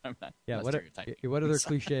 No. What other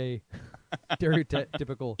cliche,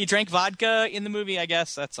 stereotypical... He drank vodka in the movie, I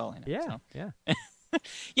guess. That's all I know. Yeah, so. yeah.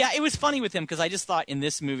 Yeah, it was funny with him because I just thought in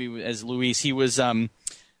this movie as Luis, he was at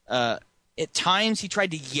times he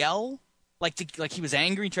tried to yell like he was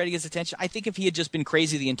angry, tried to get his attention. I think if he had just been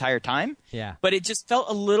crazy the entire time, but it just felt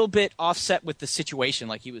a little bit offset with the situation,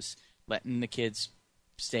 like he was letting the kids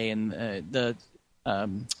stay in the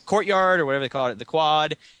courtyard or whatever they call it, the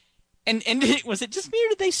quad. And was it just me, or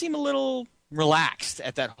did they seem a little relaxed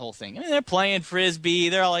at that whole thing. I mean, they're playing frisbee.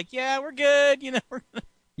 They're all like, "Yeah, we're good," you know.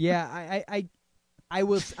 Yeah, I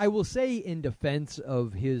will say in defense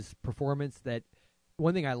of his performance that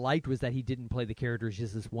one thing I liked was that he didn't play the character as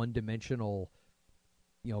just this one-dimensional,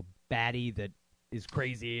 baddie that is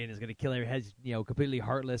crazy and is going to kill everyone, has, completely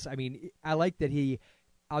heartless. I mean, I like that he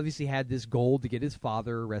obviously had this goal to get his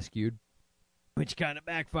father rescued, which kind of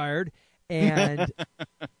backfired, and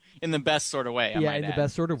in the best sort of way. The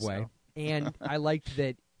best sort of way. And I liked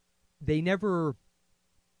that they never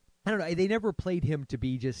played him to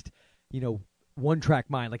be just, one-track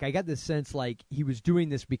mind. Like, I got this sense like he was doing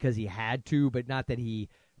this because he had to, but not that he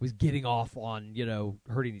was getting off on,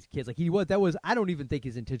 hurting these kids. Like, I don't even think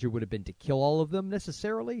his intention would have been to kill all of them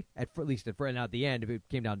necessarily, at least at the end, if it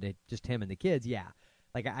came down to just him and the kids, yeah.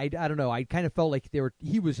 Like, I don't know, I kind of felt like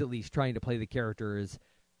he was at least trying to play the character as,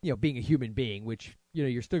 being a human being, which,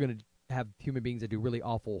 you're still going to have human beings that do really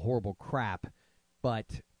awful, horrible crap, but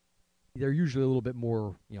they're usually a little bit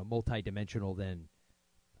more, multi-dimensional than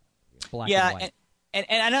black and white. And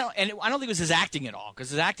I don't think it was his acting at all, because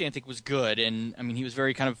his acting I think was good, and I mean he was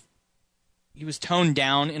very he was toned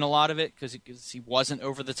down in a lot of it because he wasn't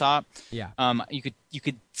over the top. Yeah. You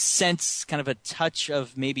could sense kind of a touch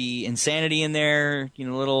of maybe insanity in there.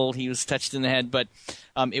 He was touched in the head, but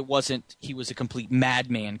it wasn't. He was a complete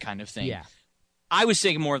madman kind of thing. Yeah. I was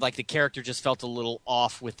thinking more like the character just felt a little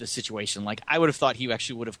off with the situation. Like I would have thought he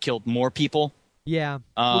actually would have killed more people. Yeah,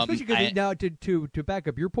 especially because now to back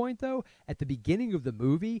up your point though, at the beginning of the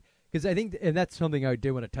movie, because I think, and that's something I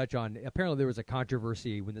did want to touch on. Apparently, there was a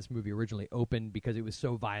controversy when this movie originally opened because it was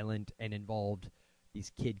so violent and involved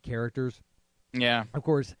these kid characters. Yeah, of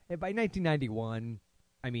course. By 1991,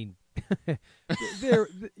 I mean, it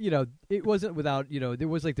wasn't without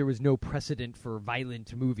there was no precedent for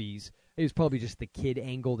violent movies. It was probably just the kid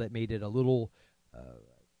angle that made it a little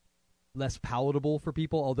less palatable for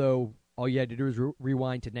people, although. All you had to do was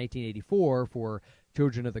rewind to 1984 for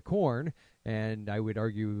Children of the Corn, and I would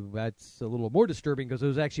argue that's a little more disturbing because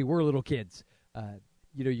those actually were little kids.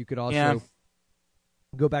 You could also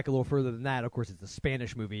go back a little further than that. Of course, it's a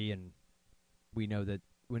Spanish movie, and we know that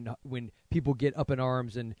when people get up in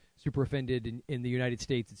arms and super offended in the United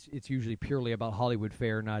States, it's usually purely about Hollywood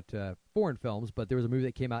fare, not foreign films. But there was a movie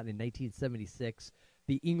that came out in 1976.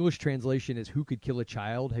 The English translation is Who Could Kill a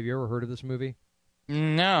Child? Have you ever heard of this movie?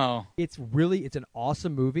 No. It's an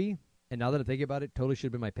awesome movie, and now that I'm thinking about it, totally should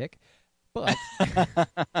have been my pick. But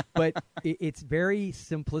it's very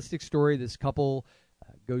simplistic story. This couple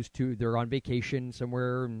they're on vacation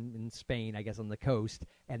somewhere in Spain, I guess on the coast,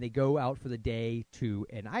 and they go out for the day to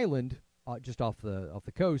an island just off the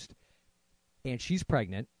coast, and she's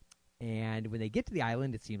pregnant. And when they get to the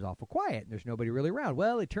island, it seems awful quiet, and there's nobody really around.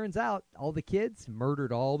 Well, it turns out all the kids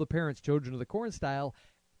murdered all the parents, Children of the Corn style.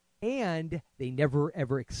 And they never,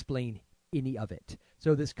 ever explain any of it.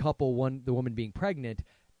 So this couple, the woman being pregnant,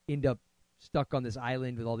 end up stuck on this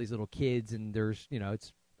island with all these little kids, and there's,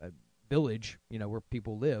 it's a village, where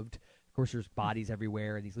people lived. Of course, there's bodies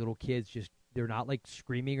everywhere, and these little kids they're not like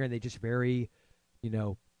screaming, or they just very,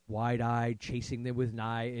 wide-eyed, chasing them with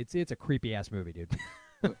knives. It's a creepy-ass movie, dude.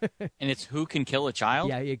 And it's Who Can Kill a Child?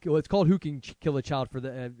 Yeah, it's called Who Can Kill a Child. For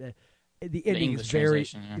the ending is very,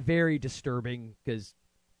 very disturbing because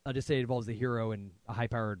I'll just say it involves the hero and a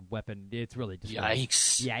high-powered weapon. It's really disturbing.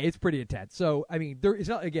 Yikes. Yeah, it's pretty intense. So, I mean, it's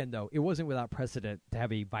not, again, though, it wasn't without precedent to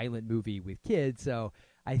have a violent movie with kids, so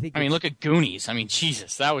I think... look at Goonies. I mean,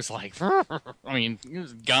 Jesus, that was like... it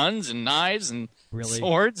was guns and knives and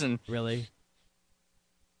swords and... Really?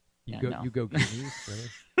 You go Goonies,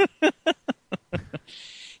 really?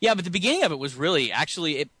 Yeah, but the beginning of it was really...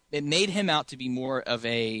 Actually, it made him out to be more of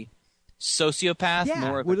a... sociopath. Yeah,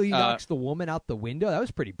 more of he knocks the woman out the window. That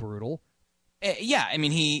was pretty brutal. Yeah, I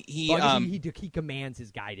mean he he commands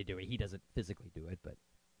his guy to do it. He doesn't physically do it, but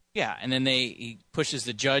yeah. And then he pushes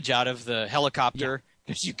the judge out of the helicopter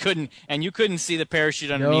because you couldn't see the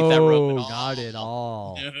parachute underneath that rope at all. Not at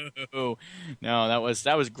all. No,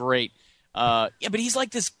 that was great. Yeah, but he's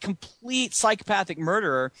like this complete psychopathic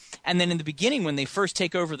murderer. And then in the beginning, when they first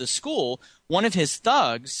take over the school, one of his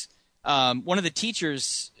thugs. One of the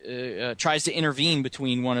teachers tries to intervene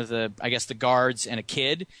between one of the guards and a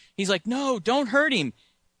kid. He's like, "No, don't hurt him,"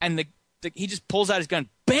 and he just pulls out his gun,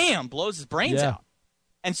 bam, blows his brains out.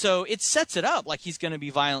 And so it sets it up like he's going to be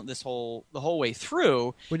violent the whole way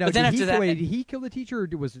through. But then did he kill the teacher, or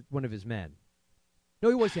was it one of his men? No,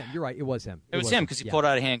 it was him. You're right. It was him. It was him because he pulled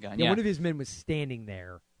out a handgun. Yeah, one of his men was standing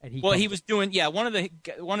there. And he was doing one of the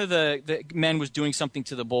men was doing something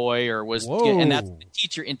to the boy and that's the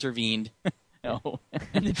teacher intervened. No.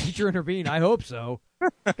 And the teacher intervened. I hope so.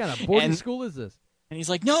 What kind of boarding school is this? And he's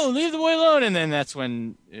like, no, leave the boy alone. And then that's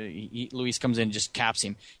when Luis comes in and just caps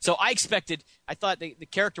him. So I thought the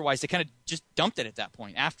character-wise, they kind of just dumped it at that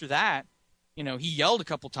point. After that, he yelled a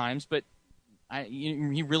couple times, but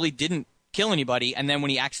he really didn't kill anybody. And then when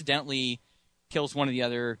he accidentally kills one of the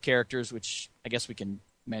other characters, which I guess we can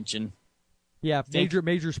mention. Yeah,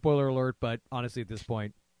 major spoiler alert, but honestly at this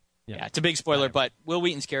point. Yeah, it's a big spoiler, but Will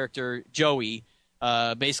Wheaton's character, Joey,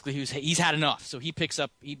 basically he's had enough. So he beats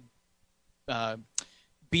up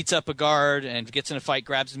a guard and gets in a fight,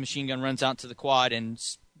 grabs his machine gun, runs out to the quad, and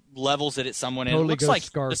levels it at someone. And totally it looks like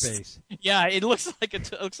Scarface. Yeah, it looks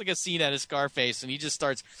like a scene out of Scarface, and he just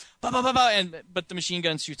starts bah, bah, bah, bah, but the machine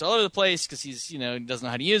gun shoots all over the place because he's doesn't know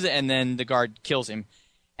how to use it, and then the guard kills him,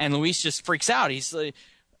 and Luis just freaks out. He's like,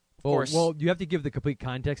 well, you have to give the complete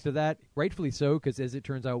context of that, rightfully so, because as it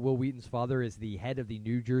turns out, Will Wheaton's father is the head of the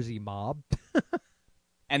New Jersey mob,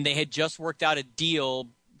 and they had just worked out a deal,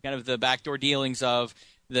 kind of the backdoor dealings of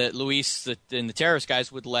that Luis and the terrorist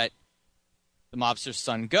guys would let the mobster's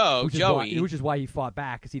son go, Joey. Which is why he fought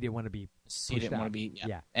back, because he didn't want to be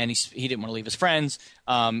and he didn't want to leave his friends.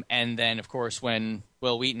 And then, of course, when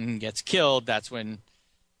Will Wheaton gets killed, that's when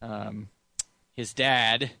his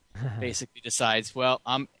dad basically decides, well,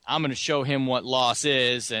 I'm going to show him what loss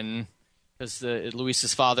is, and because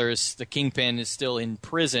Luis's father is the kingpin is still in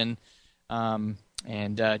prison, and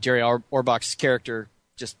Jerry Orbach's character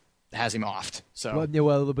just has him offed. So but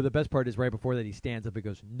the best part is right before that he stands up and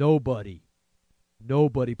goes,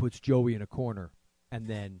 Nobody puts Joey in a corner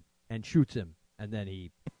and shoots him, and then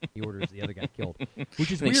he orders the other guy killed,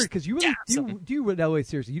 which is weird because you really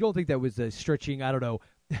seriously, you don't think that was a stretching, I don't know,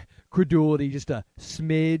 credulity, just a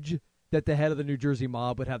smidge that the head of the New Jersey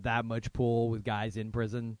mob would have that much pull with guys in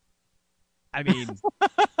prison? I mean,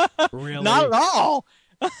 really? Not at all.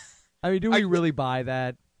 I mean, do we really buy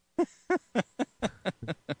that?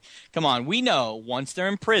 Come on, we know once they're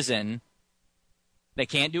in prison, they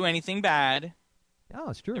can't do anything bad.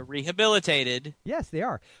 Oh, it's true. They're rehabilitated. Yes, they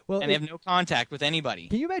are. Well, and they have no contact with anybody.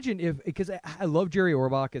 Can you imagine because I love Jerry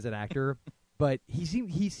Orbach as an actor, but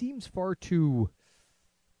he seems far too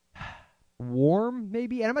warm,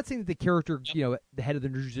 maybe. And I'm not saying that the character, the head of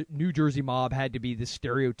the New Jersey mob had to be the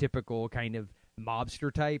stereotypical kind of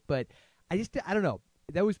mobster type, but I don't know.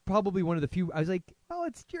 That was probably one of the few. I was like, oh,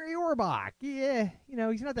 it's Jerry Orbach. Yeah,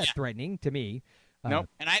 he's not that threatening to me. No,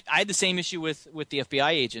 and I had the same issue with the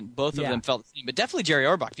FBI agent. Both of them felt the same, but definitely Jerry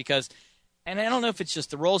Orbach because, and I don't know if it's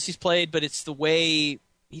just the roles he's played, but it's the way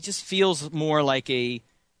he just feels more like a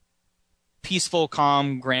peaceful,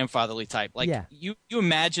 calm, grandfatherly type. Like you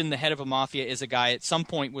imagine the head of a mafia is a guy at some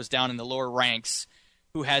point was down in the lower ranks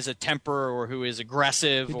who has a temper or who is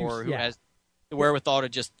aggressive or who has the wherewithal to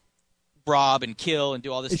just rob and kill and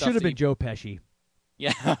do all this stuff. It should have been Joe Pesci.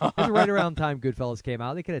 Yeah. It was right around the time Goodfellas came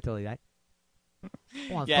out. They could have totally that.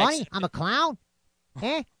 Well, funny? I'm a clown?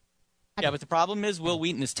 Eh? Yeah, but the problem is Will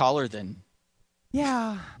Wheaton is taller than...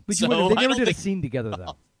 Yeah, but they never did a scene together,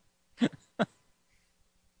 though.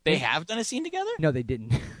 They have done a scene together? No, they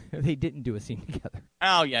didn't. They didn't do a scene together.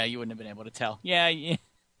 Oh, yeah, you wouldn't have been able to tell. Yeah, you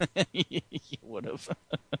would have.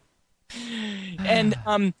 And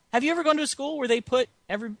have you ever gone to a school where they put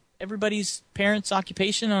everybody's parents'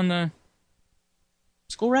 occupation on the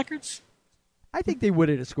school records? I think they would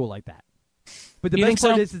at a school like that. But the best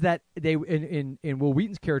part is that they in Will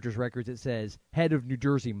Wheaton's character's records it says head of New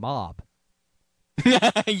Jersey mob.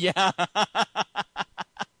 Yeah.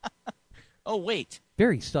 Oh wait.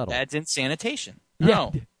 Very subtle. That's in sanitation. Yeah.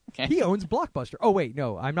 Oh, okay. He owns Blockbuster. Oh wait,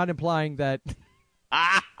 no, I'm not implying that.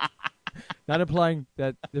 Not implying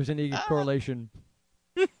that there's any correlation.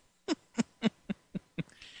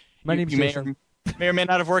 My name's Jason. May or may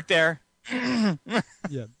not have worked there.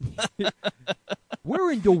 Yeah.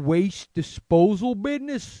 We're in the waste disposal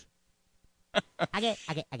business. I get.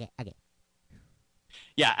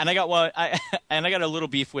 Yeah, and I got a little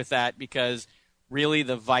beef with that because really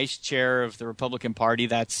the vice chair of the Republican Party,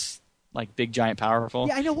 that's like big, giant, powerful.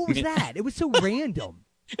 Yeah, I know. What was that? It was so random.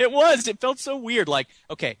 It was. It felt so weird. Like,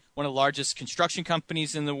 okay, one of the largest construction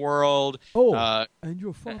companies in the world. Oh, and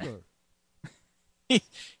your father.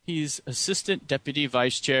 He's assistant deputy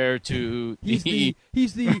vice chair to he's the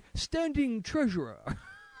standing treasurer.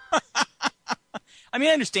 I mean,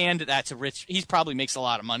 I understand that's a rich. He probably makes a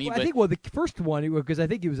lot of money. Well, but I think the first one, because I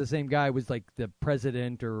think he was the same guy, was like the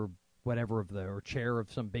president or whatever or chair of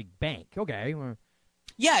some big bank. Okay.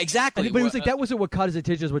 Yeah, exactly. But it was like that wasn't what caught his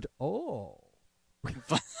attention. Was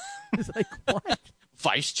it's like what?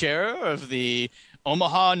 Vice chair of the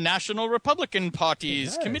Omaha National Republican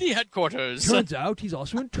Party's committee headquarters. Turns out he's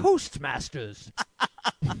also in Toastmasters.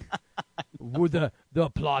 With the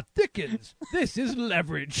plot thickens. This is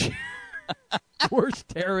leverage. Worst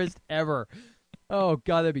terrorist ever. Oh,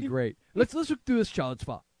 God, that'd be great. Let's look through this child's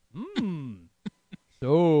file.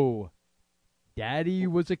 So, Daddy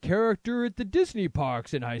was a character at the Disney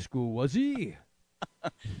parks in high school, was he?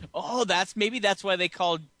 Oh, maybe that's why they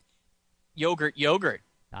called yogurt.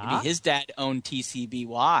 Maybe his dad owned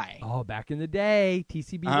TCBY. Oh, back in the day,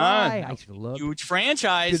 TCBY. I should love huge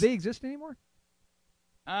franchise. Do they exist anymore?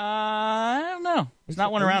 I don't know. There's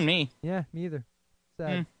not one around me. Yeah, me either.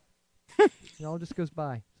 Sad. It all just goes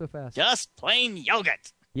by so fast. Just plain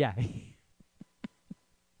yogurt. Yeah.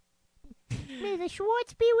 May the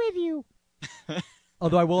Schwartz be with you.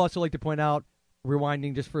 Although I will also like to point out,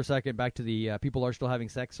 rewinding just for a second back to the People Are Still Having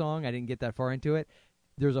Sex song. I didn't get that far into it.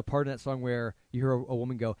 There's a part in that song where you hear a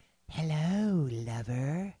woman go, "Hello,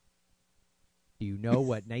 lover." Do you know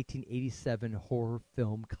what 1987 horror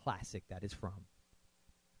film classic that is from?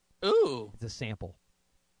 Ooh. It's a sample.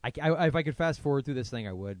 If I could fast forward through this thing,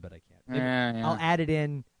 I would, but I can't. Yeah. I'll add it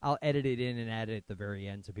in. I'll edit it in and add it at the very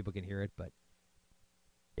end so people can hear it. But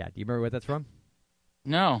yeah, do you remember what that's from?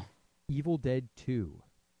 No. Evil Dead 2.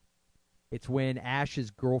 It's when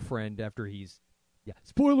Ash's girlfriend, after he's,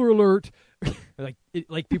 spoiler alert,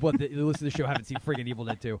 like people that listen to the show haven't seen friggin' Evil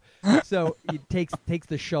Dead 2. So he takes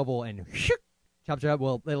the shovel and chops it up.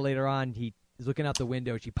 Well, later on, he is looking out the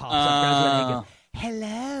window. She pops up, grabs her and goes,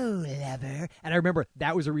 "Hello, lover." And I remember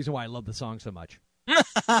that was the reason why I love the song so much.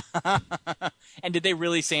 And did they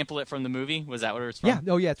really sample it from the movie? Was that what it was from? Yeah.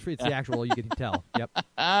 Oh, yeah. It's the actual. You can tell. Yep.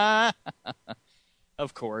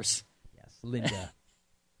 Of course. Yes. Linda.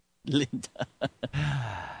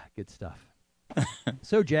 Good stuff.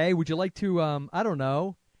 So, Jay, would you like to, I don't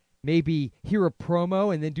know, maybe hear a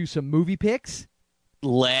promo and then do some movie picks?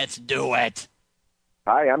 Let's do it.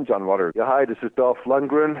 Hi, I'm John Waters. Hi, this is Dolph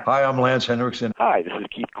Lundgren. Hi, I'm Lance Henriksen. Hi, this is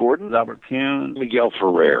Keith Gordon. Albert Kuhn. Miguel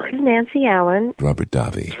Ferrer. Nancy Allen. Robert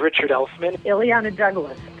Davi. Richard Elfman. Ileana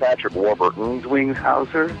Douglas. Patrick Warburton.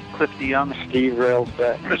 Zwingshauser. Cliff DeYoung. Steve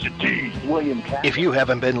Railsback. Mr. T. William Cash. If you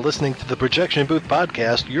haven't been listening to the Projection Booth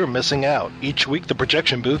podcast, you're missing out. Each week, the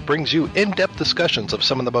Projection Booth brings you in-depth discussions of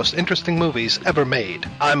some of the most interesting movies ever made.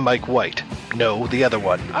 I'm Mike White. No, the other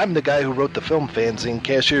one. I'm the guy who wrote the film fanzine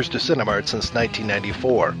Cashiers to Cinemark since 1994.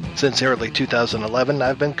 Since early 2011,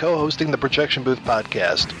 I've been co-hosting the Projection Booth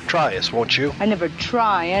podcast. Try us, won't you? I never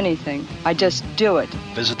try anything. I just do it.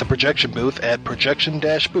 Visit the Projection Booth at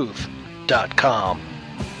projection-booth.com.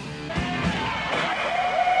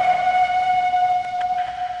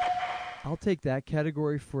 I'll take that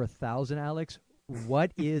category for 1,000, Alex.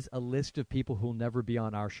 What is a list of people who'll never be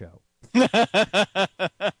on our show? My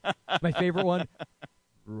favorite one,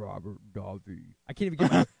 Robert Davi. I can't even get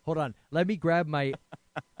my... Hold on. Let me grab my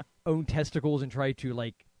own testicles and try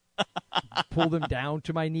to, pull them down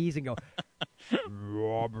to my knees and go,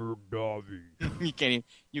 Robert Davi. You can't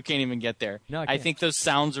even get there. No, I think those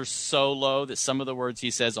sounds are so low that some of the words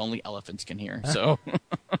he says only elephants can hear. So...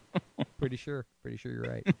 Pretty sure you're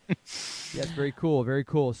right. Yes, very cool, very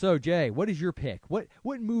cool. So, Jay, what is your pick? What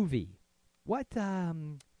movie? What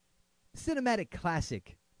cinematic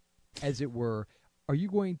classic, as it were, are you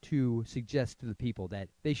going to suggest to the people that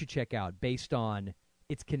they should check out based on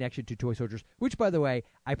its connection to Toy Soldiers? Which, by the way,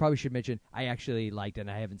 I probably should mention I actually liked, and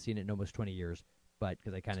I haven't seen it in almost 20 years, but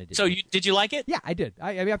because I kind of did. So, did you like it? Yeah, I did.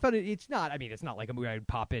 I mean, I found it. It's not like a movie I would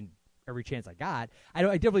pop in every chance I got. I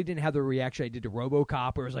definitely didn't have the reaction I did to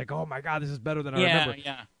RoboCop, where it was like, oh my God, this is better than I remember.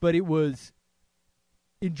 Yeah. But it was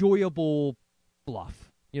enjoyable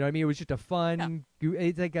fluff. You know what I mean? It was just a fun. Yeah.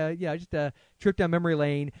 It's like just a trip down memory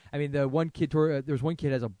lane. I mean, the one kid. There's one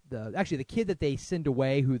kid has actually the kid that they send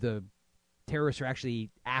away, who the terrorists are actually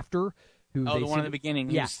after. Who the one in the beginning.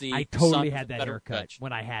 Yeah, I totally had that haircut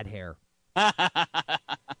when I had hair.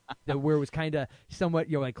 Where it was kind of somewhat,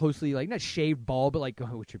 closely, not shaved bald, but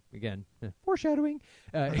which again, foreshadowing.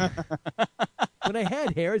 When I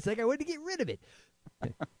had hair, it's like I wanted to get rid of it.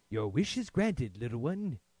 Your wish is granted, little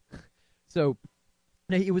one. So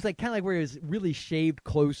it was kind of where it was really shaved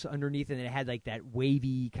close underneath, and then it had that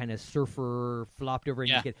wavy kind of surfer flopped over,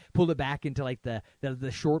 and you could pull it back into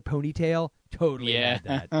the short ponytail. Totally had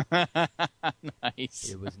that. Nice.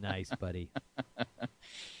 It was nice, buddy.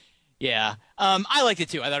 Yeah, I liked it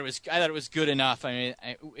too. I thought it was good enough. I mean,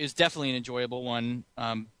 it was definitely an enjoyable one.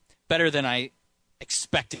 Better than I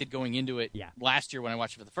expected going into it last year when I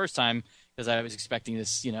watched it for the first time, because I was expecting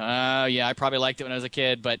this. I probably liked it when I was a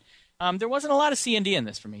kid, but there wasn't a lot of C&D in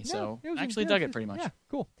this for me, so I actually dug it pretty much. Yeah,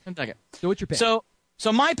 cool. I dug it. So what's your pick? So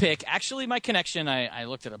my pick, actually, my connection. I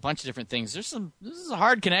looked at a bunch of different things. This is a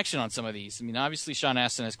hard connection on some of these. I mean, obviously Sean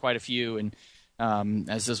Astin has quite a few, and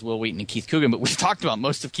as does Will Wheaton and Keith Coogan, but we've talked about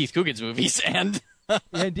most of Keith Coogan's movies, and yeah,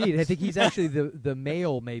 indeed. I think he's actually the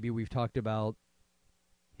male maybe we've talked about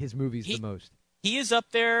his movies the most. He is up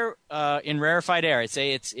there in rarefied air. I'd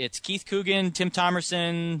say it's Keith Coogan, Tim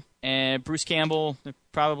Thomerson, and Bruce Campbell. They're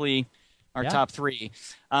probably our top three.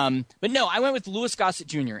 But no, I went with Louis Gossett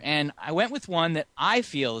Jr., and I went with one that I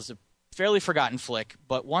feel is a fairly forgotten flick,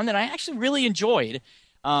 but one that I actually really enjoyed.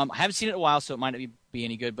 I haven't seen it in a while, so it might not be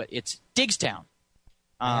any good, but it's Diggstown.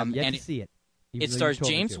 I have yet to see it. It stars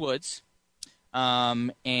James Woods,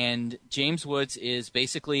 and James Woods is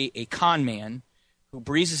basically a con man who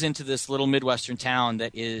breezes into this little Midwestern town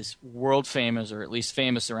that is world famous, or at least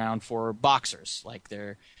famous around for boxers. Like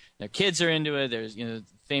their kids are into it. There's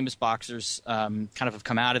famous boxers kind of have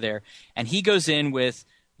come out of there, and he goes in with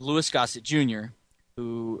Louis Gossett Jr.,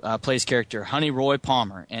 who plays character Honey Roy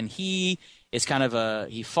Palmer, and he is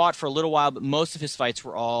he fought for a little while, but most of his fights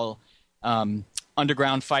were all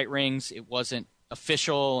underground fight rings. It wasn't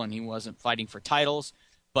official, and he wasn't fighting for titles,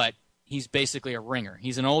 but he's basically a ringer.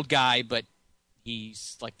 He's an old guy, but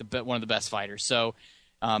he's like one of the best fighters. So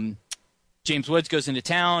James Woods goes into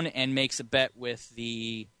town and makes a bet with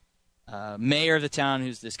the mayor of the town,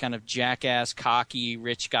 who's this kind of jackass, cocky,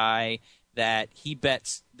 rich guy, that he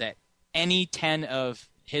bets that any 10 of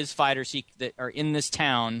his fighters that are in this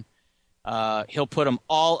town, he'll put them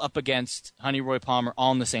all up against Honey Roy Palmer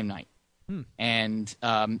all in the same night. And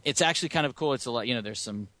it's actually kind of cool. It's a lot, there's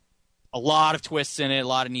a lot of twists in it, a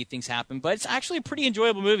lot of neat things happen, but it's actually a pretty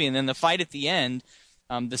enjoyable movie. And then the fight at the end,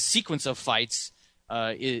 the sequence of fights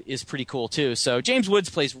is pretty cool too. So James Woods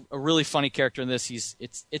plays a really funny character in this.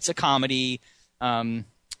 It's a comedy, kind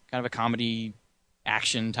of a comedy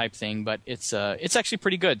action type thing, but it's actually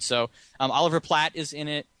pretty good. So Oliver Platt is in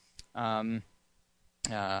it.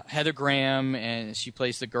 Heather Graham, and she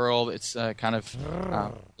plays the girl. It's kind of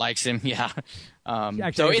likes him, yeah.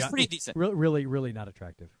 Actually, so it's pretty decent. Really, really not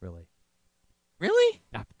attractive, really. Really?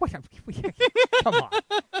 Come on.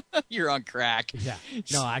 You're on crack. Yeah.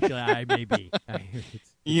 No, actually, I may be.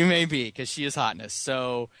 You may be, because she is hotness.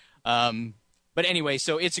 So, but anyway,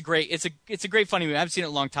 so it's a great funny movie. I haven't seen it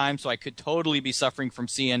in a long time, so I could totally be suffering from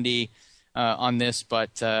CND on this,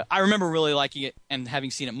 but I remember really liking it, and having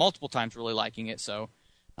seen it multiple times, really liking it. So,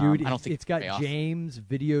 dude, I don't think it's got James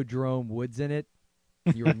Videodrome Woods in it.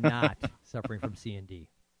 You're not suffering from CND,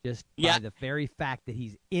 just by the very fact that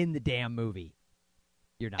he's in the damn movie.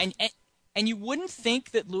 You're not. And you wouldn't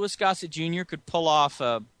think that Louis Gossett Jr. could pull off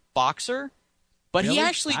a boxer, but really? He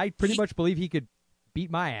actually. I pretty much believe he could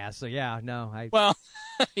beat my ass. So yeah, no. Well,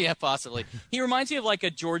 yeah, possibly. He reminds me of like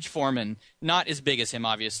a George Foreman, not as big as him,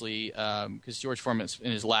 obviously, because George Foreman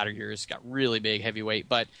in his latter years got really big, heavyweight.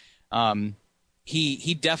 But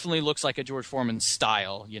he definitely looks like a George Foreman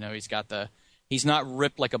style. He's not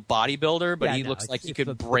ripped like a bodybuilder, but he looks like he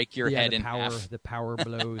could break your head in half. The power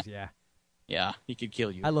blows, yeah. Yeah, he could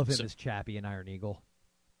kill you. I love him as Chappie in Iron Eagle.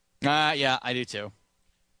 Yeah, I do too.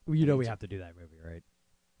 We have to do that movie, right?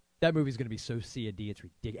 That movie's going to be so C&D, it's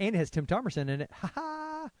ridiculous. And it has Tim Thomerson in it.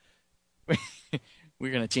 Ha-ha!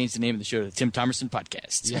 We're going to change the name of the show to the Tim Thomerson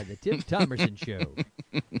Podcast. Yeah, the Tim Thomerson Show.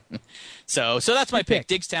 So that's my pick,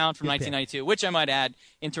 Diggstown from 1992, which I might add,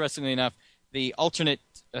 interestingly enough, the alternate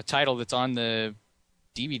title that's on the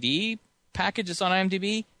DVD package that's on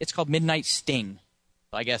IMDb, it's called Midnight Sting.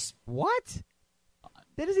 I guess. What?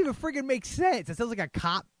 That doesn't even friggin' make sense. It sounds like a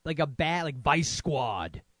cop, like a bad, like Vice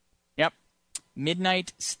Squad. Yep.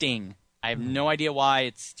 Midnight Sting. I have no idea why.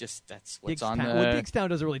 It's just that's what's on the. Well, Diggstown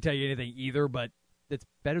doesn't really tell you anything either, but it's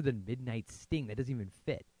better than Midnight Sting. That doesn't even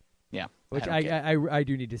fit. Yeah. Which I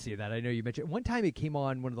do need to see that. I know you mentioned one time it came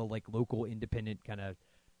on one of the like local independent kind of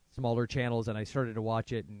smaller channels, and I started to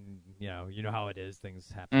watch it, and you know how it is.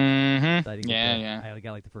 Things happen. Mm-hmm. So I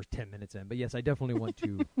got like the first 10 minutes in, but yes, I definitely want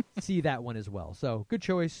to see that one as well. So good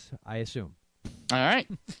choice, I assume. All right.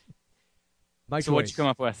 So what'd you come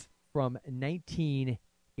up with? From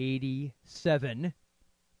 1987,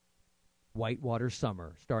 Whitewater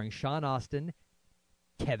Summer, starring Sean Astin,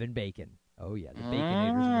 Kevin Bacon. Oh yeah, the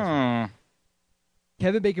Baconators.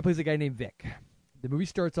 Kevin Bacon plays a guy named Vic. The movie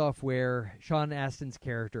starts off where Sean Astin's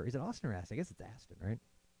character... Is it Austin or Astin? I guess it's Astin, right?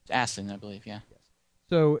 It's Astin, I believe, yeah. Yes.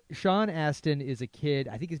 So Sean Astin is a kid.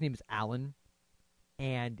 I think his name is Alan.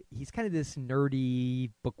 And he's kind of this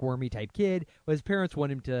nerdy, bookwormy type kid. But his parents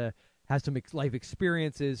want him to have some life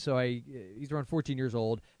experiences. So he's around 14 years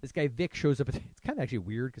old. This guy Vic shows up. It's kind of actually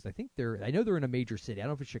weird because I know they're in a major city. I don't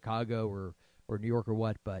know if it's Chicago or New York or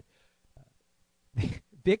what. But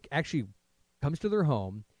Vic actually comes to their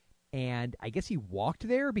home. And I guess he walked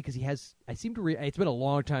there because he has. I seem to. It's been a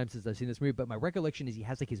long time since I've seen this movie, but my recollection is he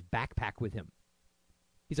has like his backpack with him.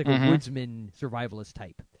 He's like a woodsman survivalist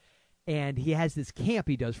type, and he has this camp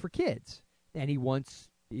he does for kids, and he wants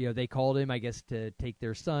they called him, I guess, to take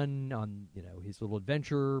their son on, his little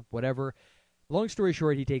adventure, whatever. Long story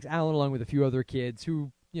short, he takes Alan along with a few other kids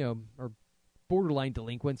who, are borderline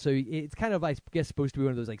delinquent. So it's kind of, I guess, supposed to be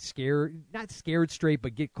one of those, like, not scared straight,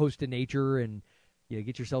 but get close to nature and,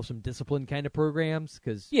 get yourself some discipline kind of programs.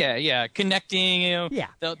 Cause, connecting,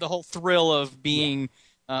 the whole thrill of being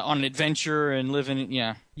on an adventure and living,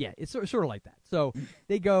 Yeah, it's sort of like that. So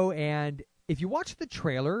they go, and if you watch the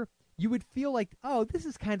trailer, you would feel like, oh, this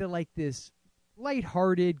is kind of like this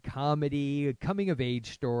lighthearted comedy, a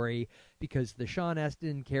coming-of-age story, because the Sean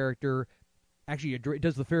Astin character actually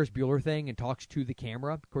does the Ferris Bueller thing and talks to the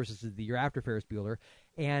camera. Of course, this is the year after Ferris Bueller,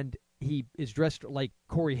 and he is dressed like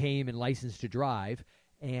Corey Haim in License to Drive,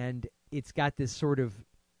 and it's got this sort of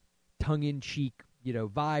tongue-in-cheek,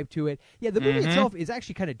 vibe to it. Yeah, the movie itself is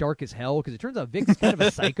actually kind of dark as hell, because it turns out Vic is kind of a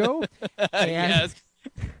psycho. Yes.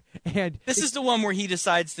 And this is the one where he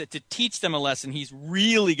decides that to teach them a lesson, he's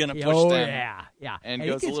really going to push them. Yeah. And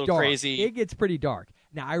goes a little dark. crazy. It gets pretty dark.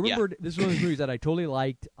 Now, I remember this was one of those movies that I totally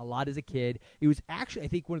liked a lot as a kid. It was actually, I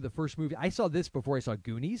think, one of the first movies. I saw this before I saw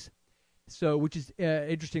Goonies, which is an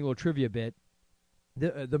interesting little trivia bit.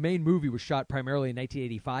 The main movie was shot primarily in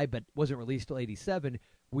 1985, but wasn't released till 87,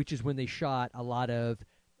 which is when they shot a lot of,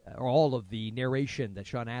 or all of the narration that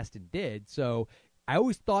Sean Astin did. So I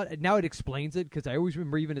always thought, now it explains it, because I always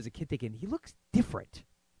remember even as a kid thinking, he looks different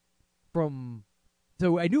from,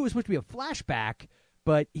 so I knew it was supposed to be a flashback,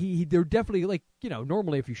 but they're definitely, like,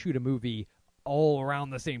 normally if you shoot a movie all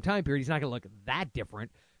around the same time period, he's not going to look that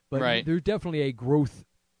different, but there's definitely a growth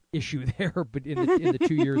issue there, but in the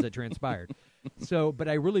 2 years that transpired. So, but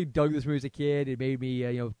I really dug this movie as a kid. It made me,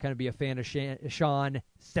 kind of be a fan of Sean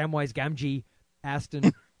Samwise Gamgee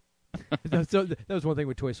Astin. So that was one thing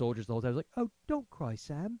with toy soldiers the whole time. I was like, oh, don't cry,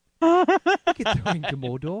 Sam. We'll get the ring to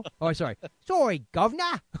Mordor. Oh, sorry,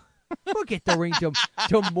 governor. We'll get the ring to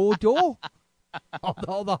Mordor.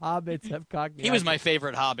 All the hobbits have cockney. He was my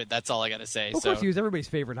favorite hobbit. That's all I got to say. Of course, he was everybody's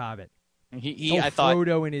favorite hobbit. I thought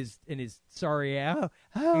Frodo in his sorry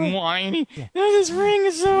whiny. Yeah. Oh, this ring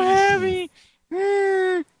is so heavy.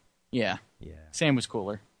 Yeah. Sam was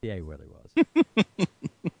cooler. Yeah, he really was.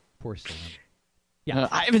 Poor Sam. Yeah,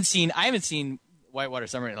 I haven't seen Whitewater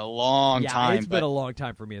Summer in a long time. It's been a long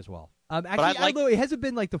time for me as well. Actually, although it hasn't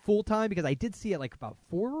been like the full time, because I did see it like about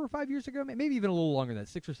 4 or 5 years ago, maybe even a little longer than that,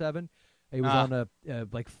 6 or 7. It was on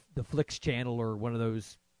like the Flicks channel or one of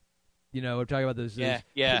those. I'm talking about those. Yeah.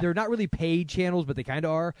 They're not really paid channels, but they kind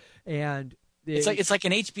of are. And it's like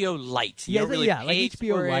an HBO Lite. Like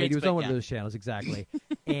HBO Lite. It was on one of those channels, exactly.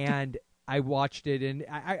 And I watched it, and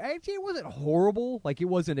I actually, it wasn't horrible. Like, it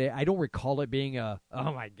wasn't I don't recall it being oh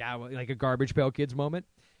my God, like a Garbage Pail Kids moment.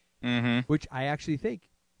 Mm-hmm. Which I actually think,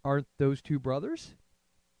 aren't those two brothers?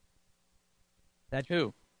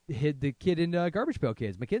 Who? The kid in Garbage Pail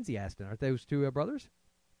Kids, Mackenzie Astin. Aren't those two brothers?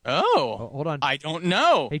 Oh, hold on. I don't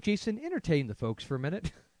know. Hey, Jason, entertain the folks for a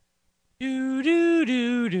minute. Do do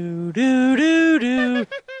do do do do do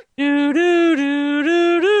do do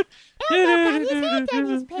do do. Hello,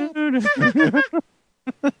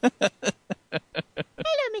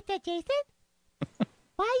 Mr. Jason.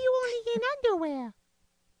 Why are you only in underwear?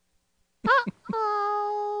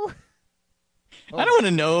 Uh-oh. I don't want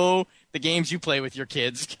to know the games you play with your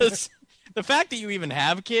kids, because the fact that you even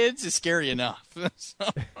have kids is scary enough.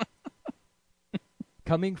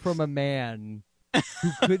 Coming from a man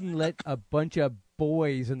who couldn't let a bunch of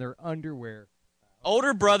boys in their underwear.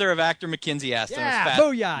 Older brother of actor Mackenzie Astin. Yeah,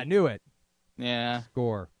 oh yeah, I knew it. Yeah.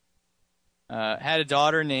 Score. Had a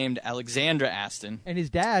daughter named Alexandra Astin. And his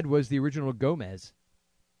dad was the original Gomez.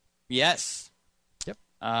 Yes. Yep.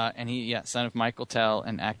 And he, son of Michael Tell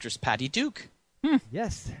and actress Patty Duke.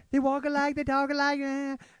 Yes. They walk alike, they talk alike.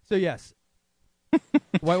 So, yes.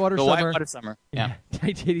 Whitewater Summer. Whitewater Summer. Yeah.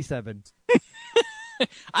 1987.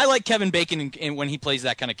 I like Kevin Bacon when he plays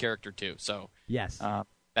that kind of character, too. So yes. I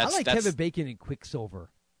like Kevin Bacon in Quicksilver.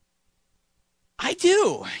 I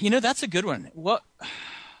do. That's a good one. What?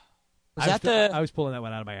 I was pulling that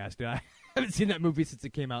one out of my ass, dude. I haven't seen that movie since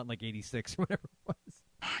it came out in like 86 or whatever it was.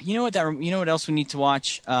 You know what else we need to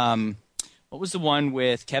watch? What was the one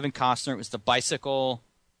with Kevin Costner? It was the bicycle.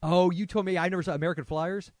 Oh, you told me. I never saw American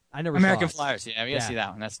Flyers. I never American saw Flyers. Yeah, we gotta see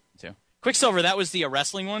that one. That's too. Quicksilver. That was the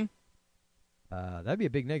wrestling one. That'd be a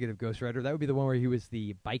big negative, Ghost Rider. That would be the one where he was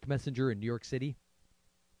the bike messenger in New York City.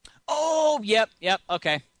 Oh, yep.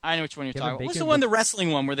 Okay, I know which one you're talking about. What's the one, the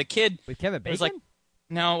wrestling one, where the kid with Kevin Bacon? Was like,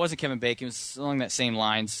 no, it wasn't Kevin Bacon. It was along that same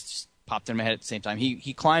lines. Just popped in my head at the same time.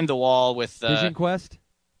 He climbed the wall with Vision Quest.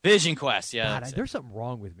 Vision Quest, yeah. God, there's something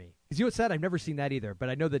wrong with me. Because you know what's sad? I've never seen that either. But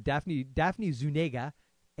I know that Daphne Zuniga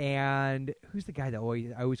And who's the guy that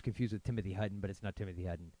I always confuse with Timothy Hutton, but it's not Timothy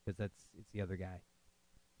Hutton because it's the other guy.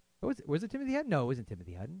 Was it Timothy Hutton? No, it wasn't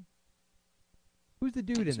Timothy Hutton. Who's the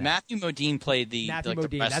dude in that? Matthew Modine played the Matthew like, Modine.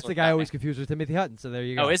 The That's the guy I always confused with Timothy Hutton. So there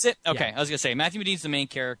you go. Oh, is it? Okay, yeah. I was gonna say Matthew Modine's the main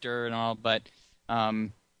character and all, but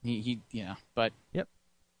but yep.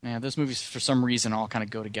 Yeah, those movies for some reason all kind of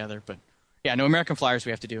go together. But yeah, no, American Flyers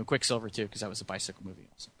we have to do, and Quicksilver too because that was a bicycle movie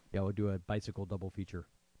also. Yeah, we'll do a bicycle double feature.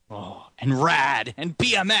 Oh, and Rad and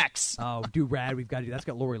BMX. Oh, do Rad. We've got to do. That's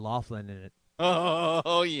got Lori Loughlin in it.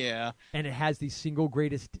 Oh, yeah. And it has the single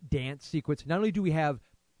greatest dance sequence. Not only do we have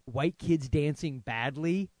white kids dancing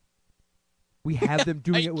badly, we have them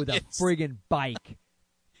doing it with a friggin' bike.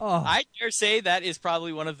 Oh. I dare say that is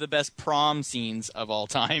probably one of the best prom scenes of all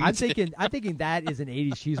time. I'm thinking that is an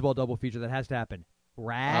 80s cheeseball double feature that has to happen.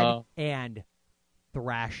 Rad and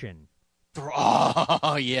Thrashin'.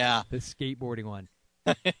 Oh, yeah. The skateboarding one.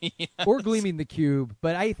 Yes. Or Gleaming the Cube,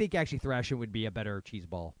 but I think actually Thrashin' would be a better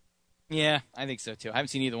cheeseball. Yeah, I think so too. I haven't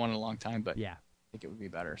seen either one in a long time, but yeah, I think it would be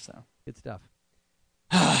better. So good stuff.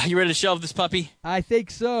 You ready to shelve this puppy? I think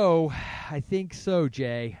so.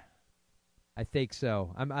 Jay. I think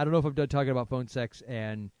so. I don't know if I'm done talking about phone sex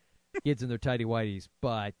and kids and their tidy whities,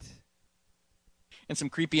 but and some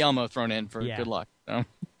creepy Elmo thrown in for good luck. So.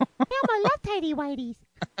 Elmo love tidy whities.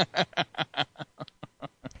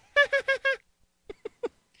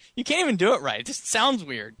 You can't even do it right. It just sounds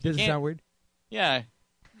weird. Does it sound weird? Yeah.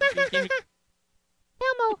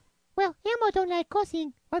 Elmo don't like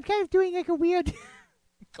cussing. I'm kind of doing like a weird...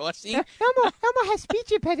 Cussing? Elmo has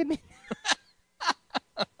speech impediment.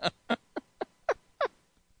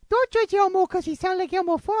 Don't judge Elmo because he sounds like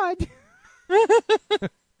Elmo Fudd.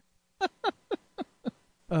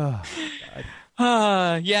 Oh,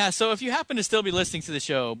 God. Yeah, so if you happen to still be listening to the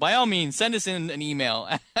show, by all means, send us in an email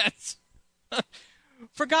at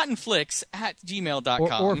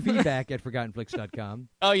forgottenflicks@gmail.com. Or feedback at forgottenflicks.com.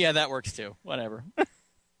 Oh, yeah, that works too. Whatever.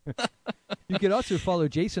 You can also follow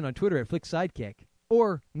Jason on Twitter at FlickSidekick.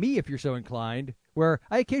 Or me if you're so inclined, where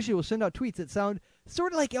I occasionally will send out tweets that sound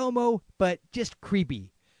sort of like Elmo, but just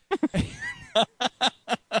creepy.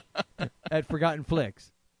 At Forgotten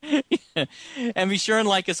Flicks. And be sure and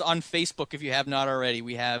like us on Facebook if you have not already.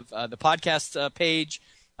 We have the podcast page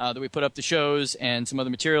that we put up the shows and some other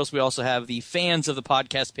materials. We also have the fans of the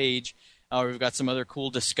podcast page. We've got some other cool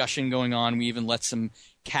discussion going on. We even let some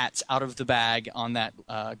cats out of the bag on that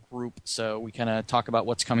group. So we kind of talk about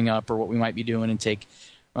what's coming up or what we might be doing and take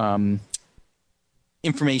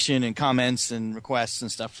information and comments and requests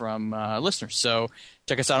and stuff from listeners. So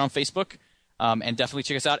check us out on Facebook. And definitely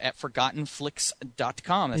check us out at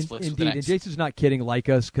ForgottenFlicks.com. That's Flicks with an X. And Jason's not kidding, like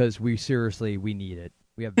us, because we need it.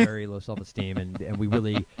 We have very low self-esteem, and we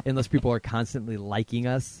really, unless people are constantly liking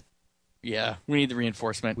us. Yeah, we need the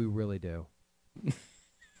reinforcement. We really do.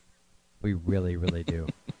 We really, really do.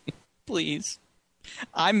 Please.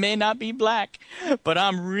 I may not be black, but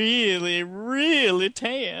I'm really, really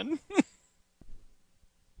tan.